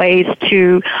 ways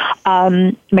to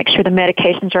make sure the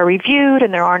medications are reviewed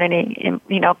and there aren't any,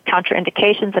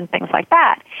 contraindications and things like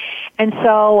that. And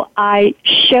so I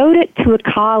showed it to a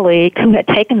colleague who had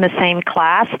taken the same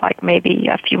class, like maybe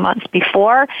a few months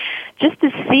before, just to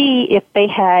see if they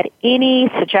had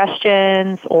any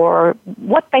suggestions or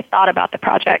what they thought about the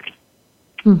project.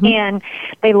 And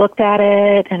they looked at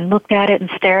it and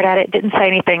stared at it, didn't say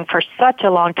anything for such a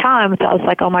long time. So I was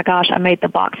like, oh my gosh, I made the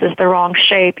boxes the wrong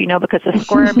shape, because a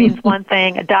square means one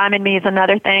thing, a diamond means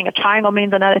another thing, a triangle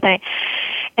means another thing.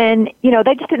 And,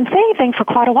 they just didn't say anything for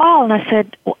quite a while. And I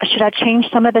said, should I change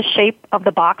some of the shape of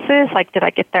the boxes? Like, did I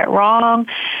get that wrong?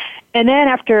 And then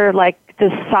after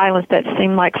this silence that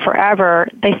seemed like forever,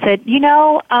 they said,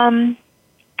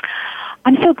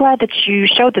 I'm so glad that you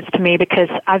showed this to me because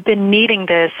I've been needing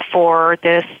this for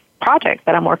this project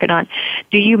that I'm working on.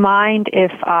 Do you mind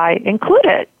if I include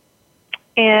it?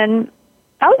 And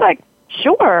I was like,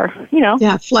 sure,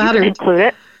 Yeah, flattered. Include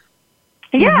it.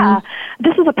 Yeah,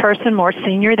 this is a person more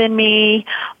senior than me.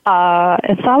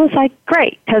 And so I was like,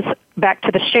 great, because back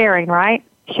to the sharing, right?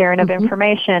 Sharing of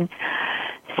information.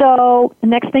 So the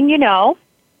next thing you know,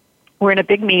 we're in a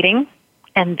big meeting,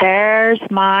 and there's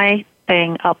my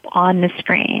thing up on the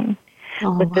screen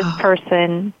with this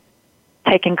person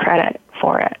taking credit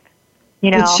for it.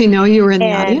 Did she know you were in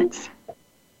the audience?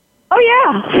 Oh,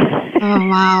 yeah. Oh,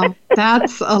 wow.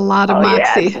 That's a lot of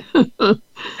moxie. Yes.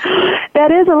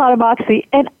 That is a lot of moxie.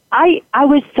 And I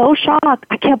was so shocked.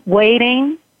 I kept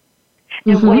waiting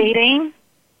and waiting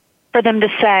for them to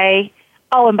say,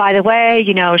 oh, and by the way,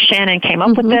 Shannon came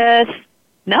up with this.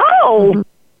 No.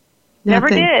 Never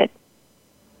did.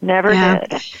 Never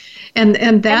did.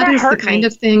 And that is the kind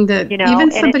of thing that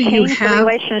even somebody you have the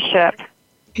relationship.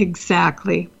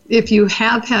 Exactly. If you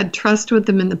have had trust with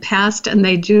them in the past and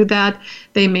they do that,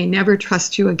 they may never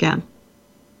trust you again.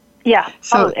 Yeah.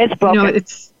 So it's broken.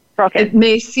 It's broken. It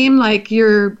may seem like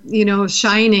you're,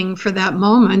 shining for that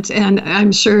moment, and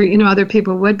I'm sure, other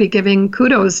people would be giving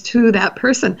kudos to that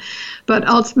person, but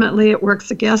ultimately it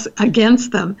works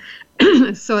against them.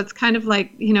 So it's kind of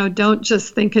like, don't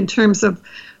just think in terms of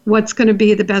what's going to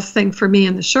be the best thing for me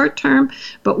in the short term,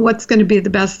 but what's going to be the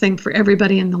best thing for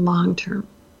everybody in the long term.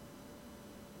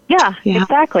 Yeah.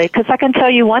 Exactly. Because I can tell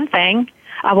you one thing,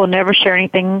 I will never share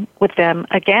anything with them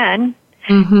again.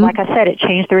 Like I said, it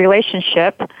changed the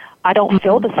relationship. I don't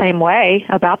feel the same way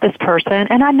about this person,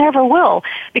 and I never will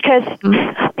because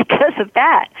of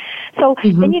that. So,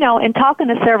 and, in talking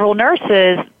to several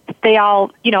nurses, they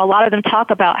all, a lot of them talk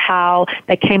about how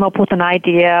they came up with an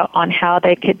idea on how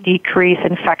they could decrease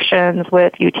infections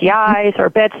with UTIs or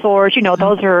bed sores.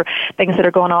 Those are things that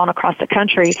are going on across the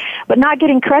country, but not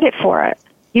getting credit for it.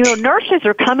 Nurses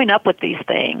are coming up with these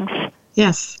things.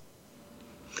 Yes.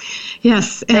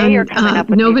 Yes, and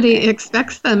nobody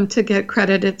expects them to get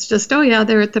credit. It's just, oh yeah,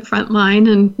 they're at the front line,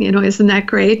 and isn't that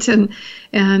great? And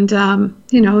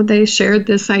they shared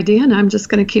this idea, and I'm just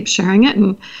going to keep sharing it.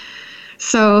 And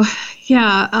So,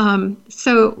 yeah, I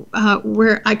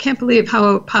can't believe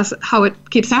how it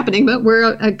keeps happening, but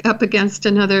we're up against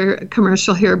another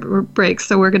commercial here break,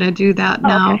 so we're going to do that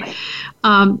now. Okay.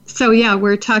 I'm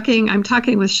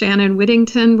talking with Shannon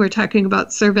Whittington. We're talking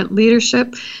about servant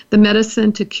leadership, the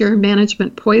medicine to cure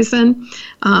management poison.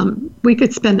 We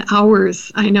could spend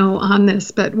hours, I know, on this,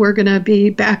 but we're going to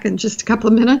be back in just a couple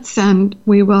of minutes, and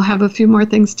we will have a few more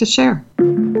things to share.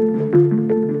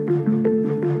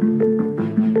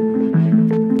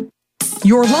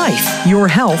 Your life, your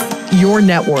health, your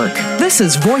network. This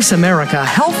is Voice America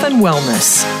Health and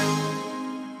Wellness.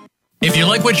 If you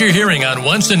like what you're hearing on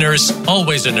Once a Nurse,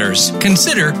 Always a Nurse,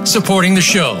 consider supporting the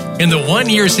show. In the 1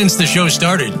 year since the show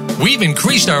started, we've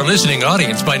increased our listening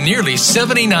audience by nearly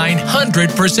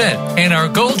 7,900%, and our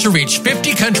goal to reach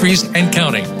 50 countries and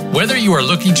counting. Whether you are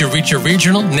looking to reach a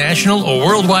regional, national, or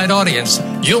worldwide audience,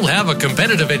 you'll have a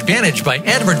competitive advantage by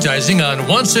advertising on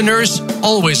Once a Nurse,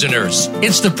 Always a Nurse.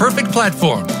 It's the perfect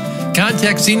platform.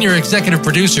 Contact Senior Executive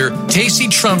Producer Tacey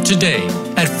Trump today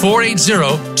at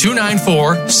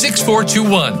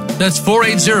 480-294-6421. That's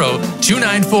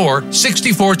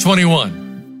 480-294-6421.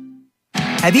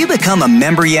 Have you become a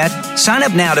member yet? Sign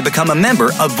up now to become a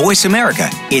member of Voice America.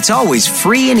 It's always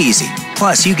free and easy.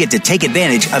 Plus, you get to take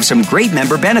advantage of some great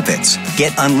member benefits.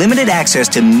 Get unlimited access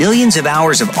to millions of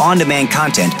hours of on-demand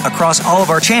content across all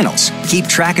of our channels. Keep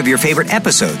track of your favorite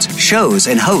episodes, shows,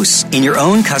 and hosts in your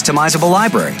own customizable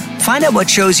library. Find out what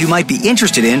shows you might be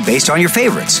interested in based on your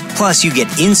favorites. Plus, you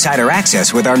get insider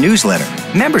access with our newsletter.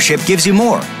 Membership gives you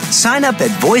more. Sign up at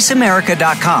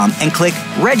voiceamerica.com and click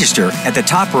Register at the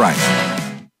top right.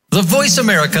 The Voice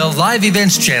America Live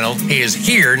Events channel is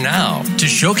here now to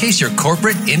showcase your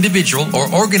corporate, individual,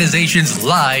 or organization's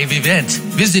live event.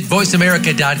 Visit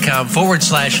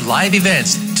voiceamerica.com/live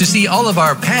events to see all of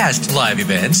our past live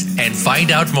events and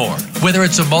find out more. Whether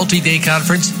it's a multi-day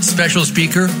conference, special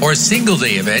speaker, or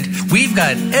single-day event, we've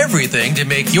got everything to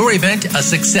make your event a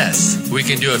success. We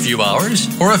can do a few hours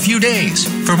or a few days.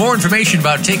 For more information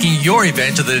about taking your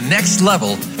event to the next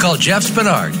level, call Jeff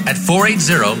Spinard at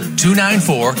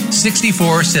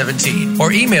 480-294-6417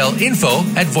 or email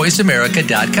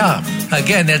info@voiceamerica.com.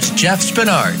 Again, that's Jeff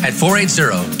Spinard at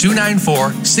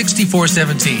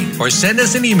 480-294-6417 or send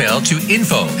us an email to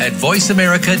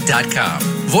info@voiceamerica.com.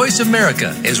 Voice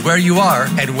America is where you are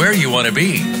and where you want to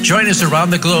be. Join us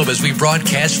around the globe as we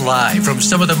broadcast live from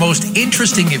some of the most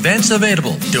interesting events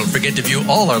available. Don't forget to view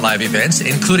all our live events,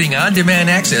 including on-demand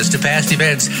access to past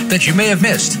events that you may have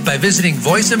missed by visiting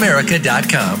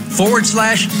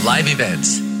voiceamerica.com/live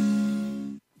events.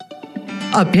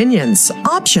 Opinions,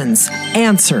 options,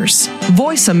 answers.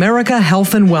 Voice America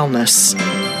Health and Wellness.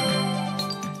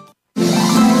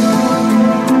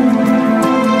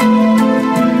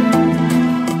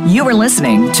 You are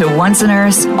listening to Once a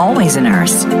Nurse, Always a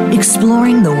Nurse,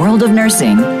 exploring the world of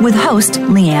nursing with host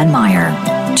Leanne Meyer.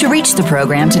 To reach the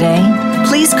program today,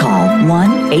 please call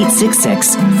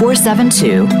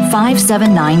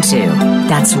 1-866-472-5792.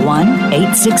 That's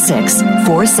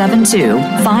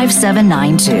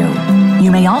 1-866-472-5792. You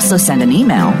may also send an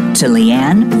email to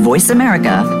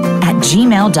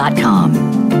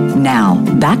leannevoiceamerica@gmail.com. Now,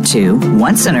 back to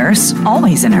Once a Nurse,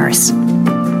 Always a Nurse.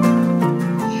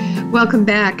 Welcome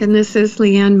back, and this is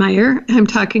Leanne Meyer. I'm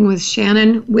talking with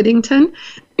Shannon Whittington,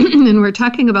 and we're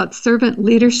talking about servant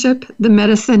leadership, the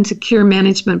medicine to cure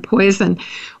management poison.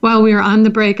 While we were on the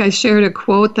break, I shared a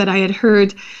quote that I had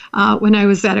heard when I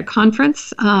was at a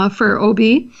conference for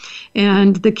OB,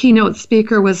 and the keynote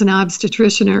speaker was an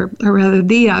obstetrician, or rather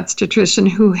the obstetrician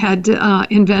who had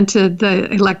invented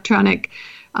the electronic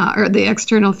or the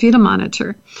external fetal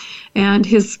monitor. And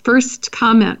his first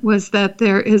comment was that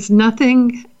there is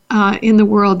nothing in the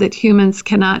world that humans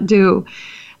cannot do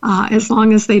as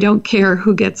long as they don't care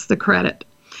who gets the credit.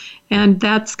 And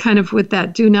that's kind of with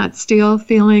that do not steal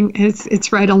feeling.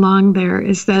 It's right along there,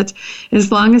 is that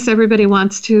as long as everybody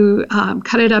wants to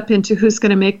cut it up into who's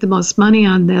going to make the most money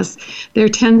on this, there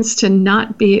tends to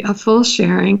not be a full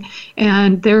sharing,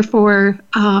 and therefore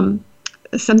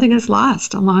something is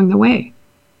lost along the way.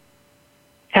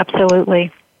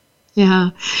 Absolutely. Yeah.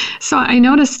 So I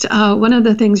noticed one of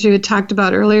the things you had talked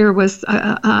about earlier was,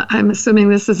 I'm assuming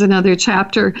this is another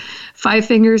chapter, 5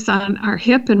 fingers on our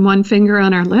hip and 1 finger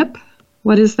on our lip.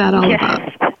 What is that all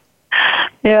about?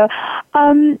 Yeah.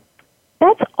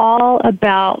 That's all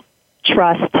about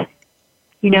trust.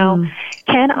 You know,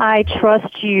 can I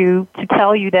trust you to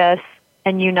tell you this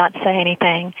and you not say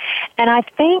anything? And I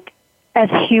think as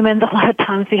humans, a lot of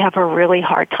times we have a really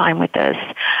hard time with this.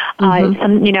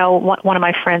 One of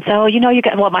my friends,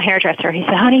 my hairdresser, he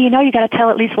said, honey, you got to tell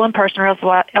at least one person or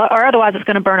otherwise it's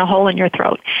going to burn a hole in your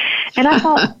throat. And I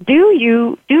thought, do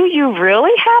you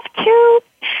really have to?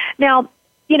 Now,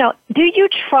 do you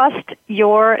trust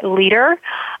your leader?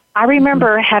 I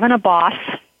remember having a boss,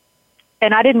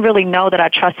 and I didn't really know that I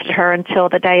trusted her until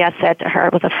the day I said to her,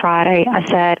 it was a Friday, I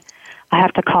said, I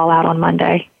have to call out on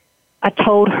Monday. I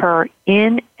told her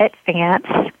in advance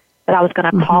that I was going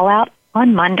to call out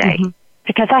on Monday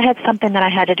because I had something that I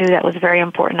had to do that was very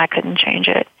important. I couldn't change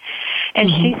it. And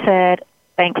she said,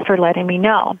 thanks for letting me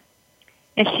know.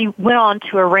 And she went on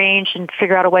to arrange and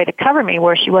figure out a way to cover me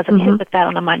where she wasn't hit with that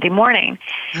on a Monday morning.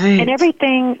 Right. And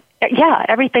everything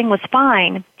was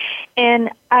fine. And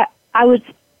I was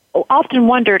often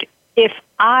wondered if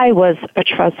I was a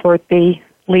trustworthy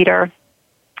leader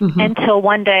until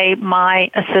one day my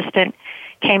assistant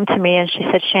came to me and she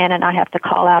said, Shannon, I have to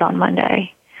call out on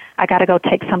Monday. I got to go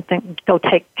take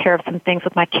care of some things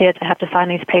with my kids. I have to sign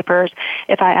these papers.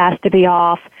 If I ask to be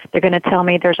off, they're going to tell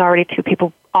me there's already 2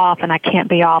 people off and I can't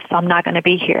be off, so I'm not going to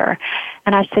be here.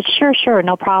 And I said, sure,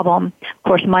 no problem. Of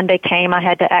course, Monday came. I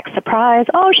had to act surprised.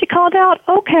 Oh, she called out.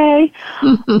 Okay.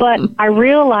 But I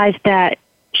realized that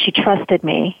she trusted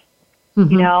me,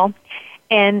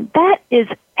 and that is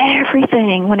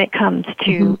everything when it comes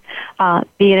to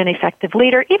being an effective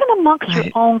leader. Even amongst your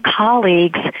own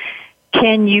colleagues,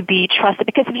 can you be trusted?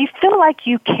 Because if you feel like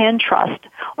you can trust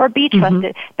or be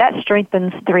trusted, that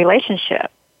strengthens the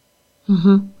relationship.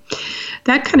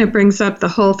 That kind of brings up the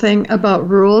whole thing about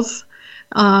rules.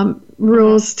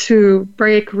 Rules to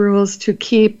break, rules to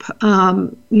keep,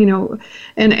 and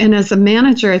as a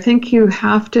manager, I think you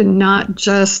have to not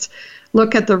just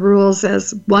look at the rules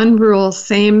as one rule,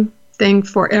 same thing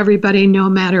for everybody, no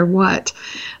matter what.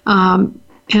 So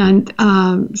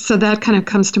that kind of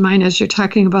comes to mind as you're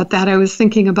talking about that. I was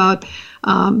thinking about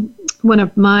one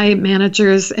of my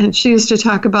managers, and she used to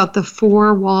talk about the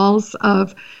 4 walls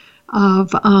of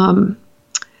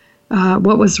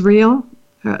what was real.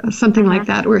 Something like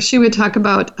that, where she would talk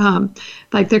about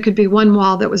like there could be one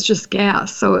wall that was just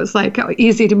gas, so it was like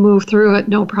easy to move through it,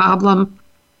 no problem.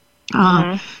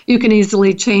 You can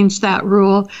easily change that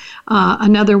rule.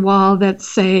 Another wall that's,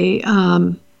 say,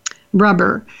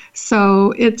 rubber,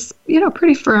 so it's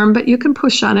pretty firm, but you can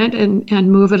push on it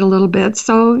and move it a little bit.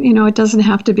 So it doesn't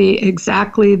have to be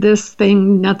exactly this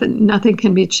thing. Nothing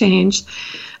can be changed.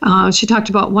 She talked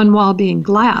about one wall being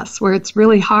glass, where it's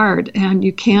really hard and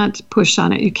you can't push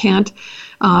on it. You can't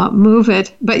move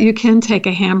it, but you can take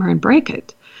a hammer and break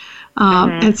it.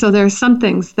 And so there are some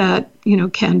things that,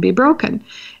 can be broken.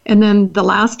 And then the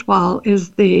last wall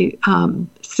is the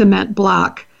cement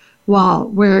block wall,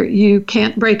 where you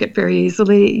can't break it very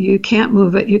easily. You can't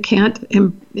move it. You can't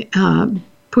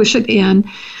push it in.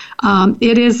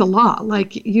 It is a law.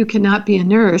 Like, you cannot be a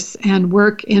nurse and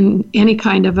work in any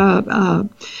kind of a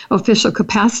official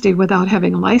capacity without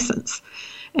having a license.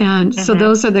 And so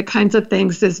those are the kinds of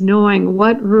things, is knowing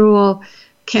what rule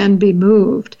can be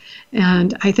moved.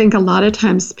 And I think a lot of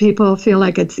times people feel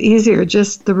like it's easier,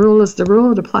 just the rule is the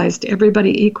rule. It applies to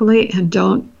everybody equally, and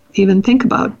don't even think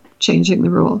about changing the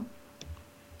rule.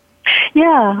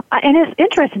 Yeah, and it's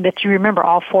interesting that you remember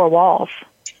all 4 walls.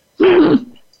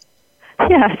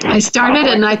 Yes. I started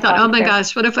and I thought, oh my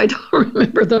gosh, what if I don't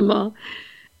remember them all?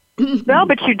 No,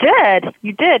 but you did.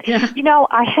 You did. Yeah.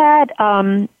 I had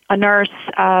a nurse,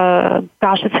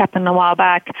 this happened a while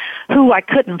back, who I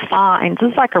couldn't find. It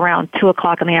was like around 2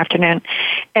 o'clock in the afternoon.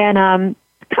 And kind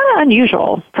of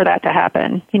unusual for that to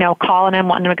happen. Calling him,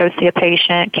 wanting to go see a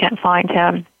patient, can't find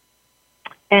him.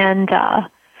 And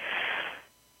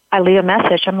I leave a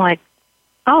message. I'm like,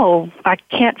 oh, I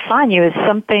can't find you. Is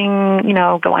something,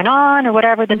 going on or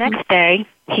whatever? The next day,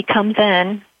 he comes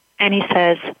in and he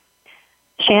says,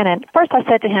 Shannon, first I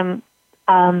said to him,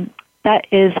 that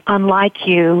is unlike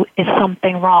you. Is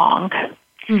something wrong?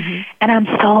 And I'm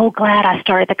so glad I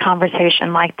started the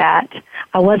conversation like that.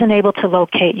 I wasn't able to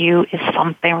locate you. Is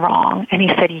something wrong? And he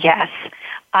said, yes.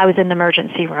 I was in the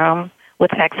emergency room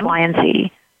with X, Y, and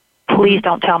Z. Please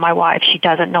don't tell my wife. She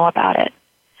doesn't know about it.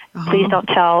 Please don't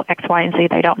tell X, Y, and Z.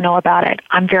 They don't know about it.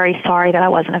 I'm very sorry that I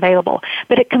wasn't available.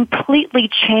 But it completely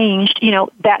changed.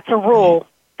 That's a rule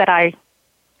that I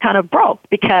kind of broke,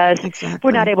 because we're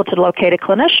not able to locate a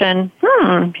clinician.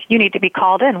 You need to be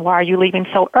called in. Why are you leaving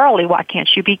so early? Why can't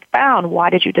you be found? Why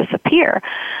did you disappear?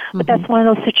 But that's one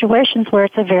of those situations where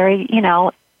it's a very,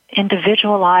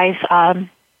 individualized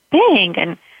thing,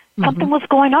 and something was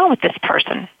going on with this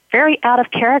person. Very out of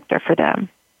character for them.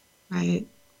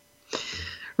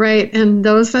 Right. And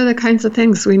those are the kinds of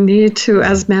things we need to,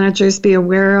 as managers, be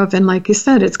aware of. And like you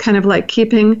said, it's kind of like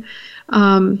keeping,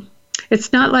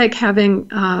 it's not like having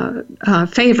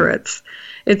favorites.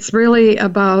 It's really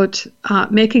about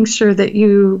making sure that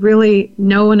you really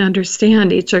know and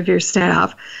understand each of your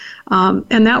staff.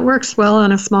 And that works well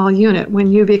on a small unit.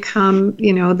 When you become,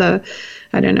 the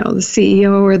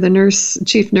CEO or the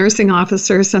chief nursing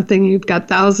officer or something, you've got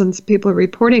thousands of people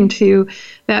reporting to you,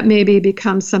 that maybe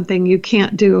becomes something you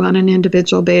can't do on an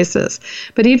individual basis.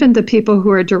 But even the people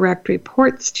who are direct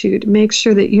reports to you, to make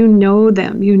sure that you know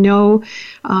them,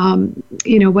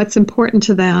 what's important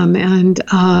to them, and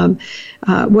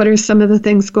what are some of the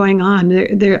things going on.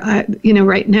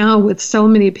 Right now with so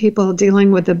many people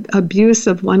dealing with abuse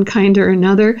of one kind or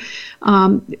another,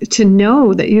 to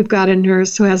know that you've got a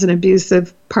nurse who has an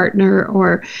abusive partner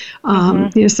or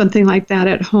something like that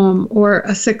at home, or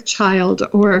a sick child,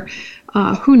 or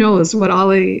who knows what all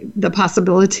the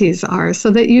possibilities are,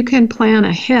 so that you can plan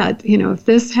ahead. If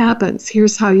this happens,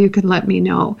 here's how you can let me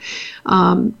know.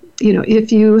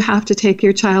 If you have to take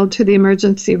your child to the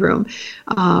emergency room,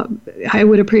 I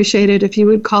would appreciate it if you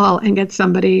would call and get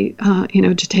somebody,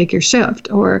 to take your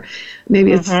shift. Or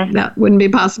maybe that wouldn't be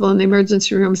possible in the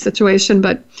emergency room situation,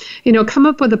 but, come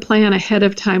up with a plan ahead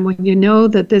of time when you know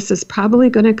that this is probably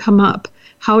going to come up.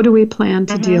 How do we plan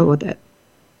to deal with it?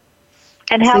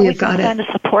 And how we can plan to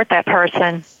support that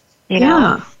person,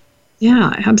 Yeah,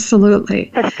 absolutely.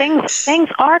 Because things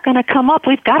are going to come up.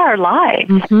 We've got our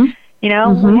lives. We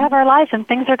have our lives and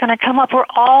things are going to come up. We're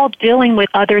all dealing with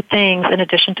other things in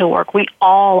addition to work. We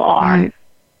all are.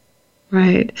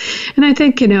 Right. And I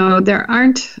think, there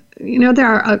are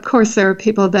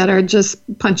people that are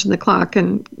just punching the clock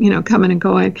and, coming and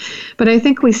going. But I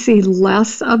think we see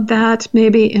less of that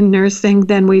maybe in nursing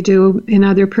than we do in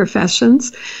other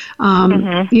professions.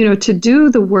 To do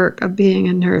the work of being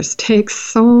a nurse takes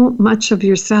so much of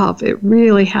yourself. It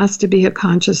really has to be a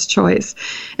conscious choice.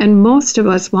 And most of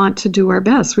us want to do our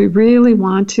best. We really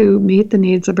want to meet the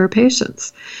needs of our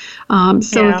patients.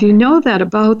 If you know that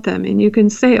about them and you can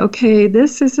say, okay,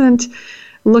 this isn't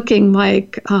looking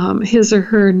like his or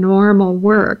her normal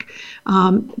work,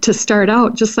 to start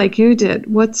out just like you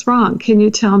did. What's wrong? Can you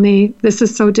tell me? This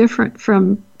is so different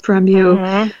from you,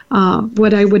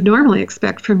 what I would normally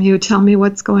expect from you. Tell me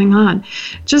what's going on.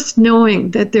 Just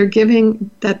knowing that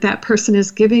that person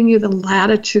is giving you the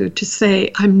latitude to say,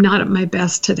 I'm not at my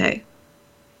best today.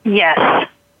 Yes.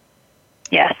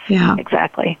 Yeah.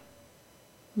 Exactly.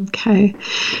 Okay.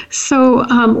 So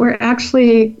we're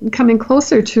actually coming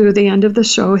closer to the end of the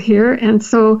show here. And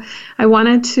so I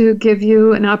wanted to give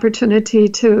you an opportunity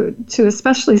to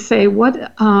especially say what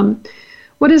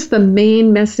is the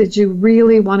main message you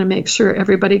really want to make sure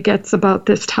everybody gets about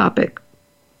this topic?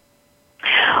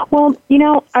 Well,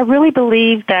 I really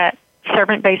believe that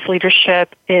servant-based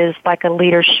leadership is like a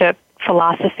leadership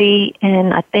philosophy.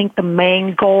 And I think the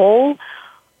main goal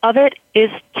of it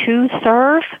is to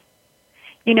serve.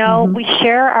 We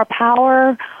share our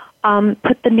power,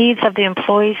 put the needs of the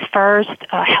employees first,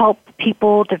 help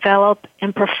people develop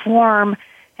and perform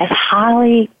as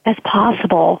highly as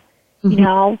possible.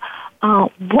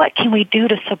 What can we do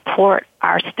to support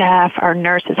our staff, our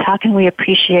nurses? How can we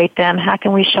appreciate them? How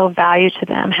can we show value to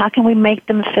them? How can we make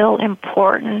them feel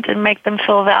important and make them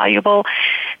feel valuable?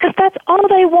 Because that's all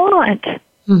they want.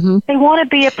 They want to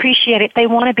be appreciated. They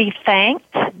want to be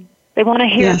thanked. They want to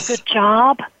hear good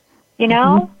job.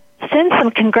 Send some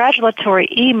congratulatory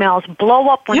emails, blow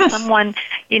up when someone,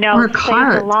 saves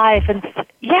a life. And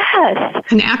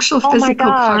an actual physical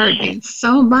card means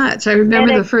so much. I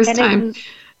remember the first time.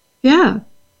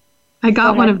 I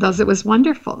got one of those. It was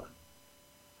wonderful.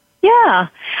 Yeah.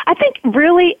 I think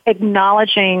really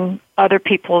acknowledging other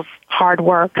people's hard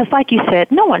work, because like you said,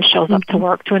 no one shows up to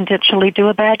work to intentionally do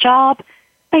a bad job.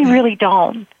 They really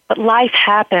don't. But life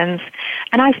happens,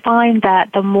 and I find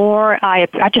that the more I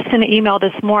just sent an email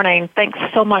this morning, thanks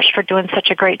so much for doing such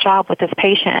a great job with this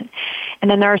patient. And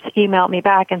the nurse emailed me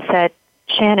back and said,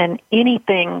 Shannon,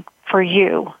 anything for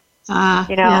you.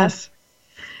 Yes.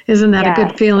 Isn't that a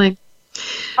good feeling?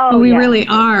 Oh, well, we really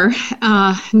are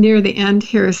near the end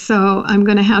here, so I'm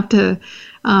going to have to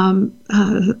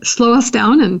slow us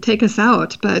down and take us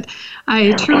out. But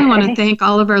I truly want to thank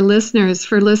all of our listeners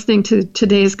for listening to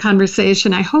today's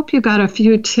conversation. I hope you got a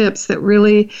few tips that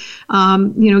really,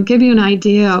 give you an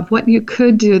idea of what you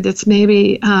could do that's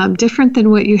maybe different than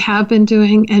what you have been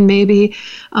doing, and maybe,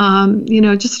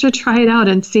 just to try it out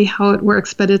and see how it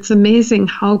works. But it's amazing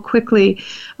how quickly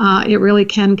it really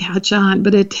can catch on.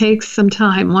 But it takes some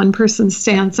time. One person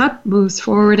stands up, moves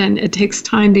forward, and it takes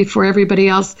time before everybody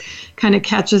else kind of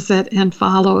catches it and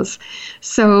follows.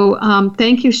 So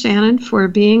thank you, Shannon, for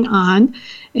being on.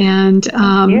 And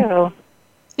thank you.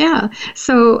 Yeah,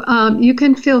 so you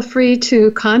can feel free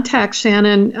to contact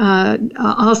Shannon.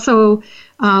 Also,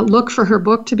 look for her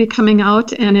book to be coming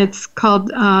out, and it's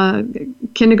called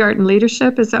Kindergarten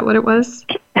Leadership. Is that what it was?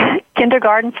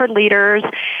 Kindergarten for Leaders.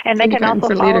 And they can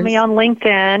also follow me on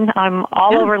LinkedIn. I'm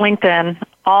all over LinkedIn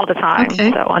all the time.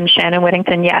 Okay. So on Shannon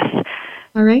Whittington, yes.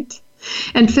 All right.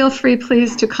 And feel free,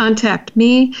 please, to contact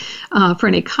me for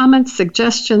any comments,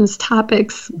 suggestions,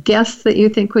 topics, guests that you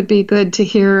think would be good to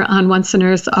hear on Once a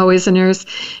Nurse, Always a Nurse.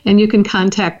 And you can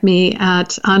contact me on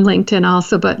LinkedIn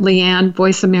also, but Leanne,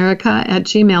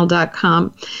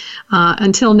 voiceamerica@gmail.com.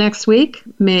 Until next week,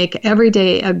 make every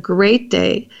day a great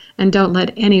day, and don't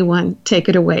let anyone take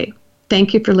it away.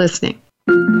 Thank you for listening.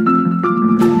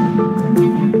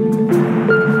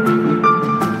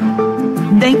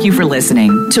 Thank you for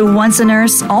listening to Once a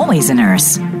Nurse, Always a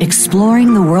Nurse,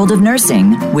 exploring the world of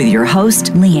nursing with your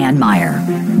host, Leanne Meyer.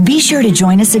 Be sure to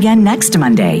join us again next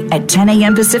Monday at 10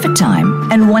 a.m. Pacific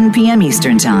Time and 1 p.m.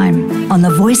 Eastern Time on the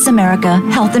Voice America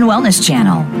Health and Wellness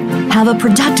Channel. Have a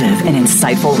productive and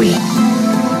insightful week.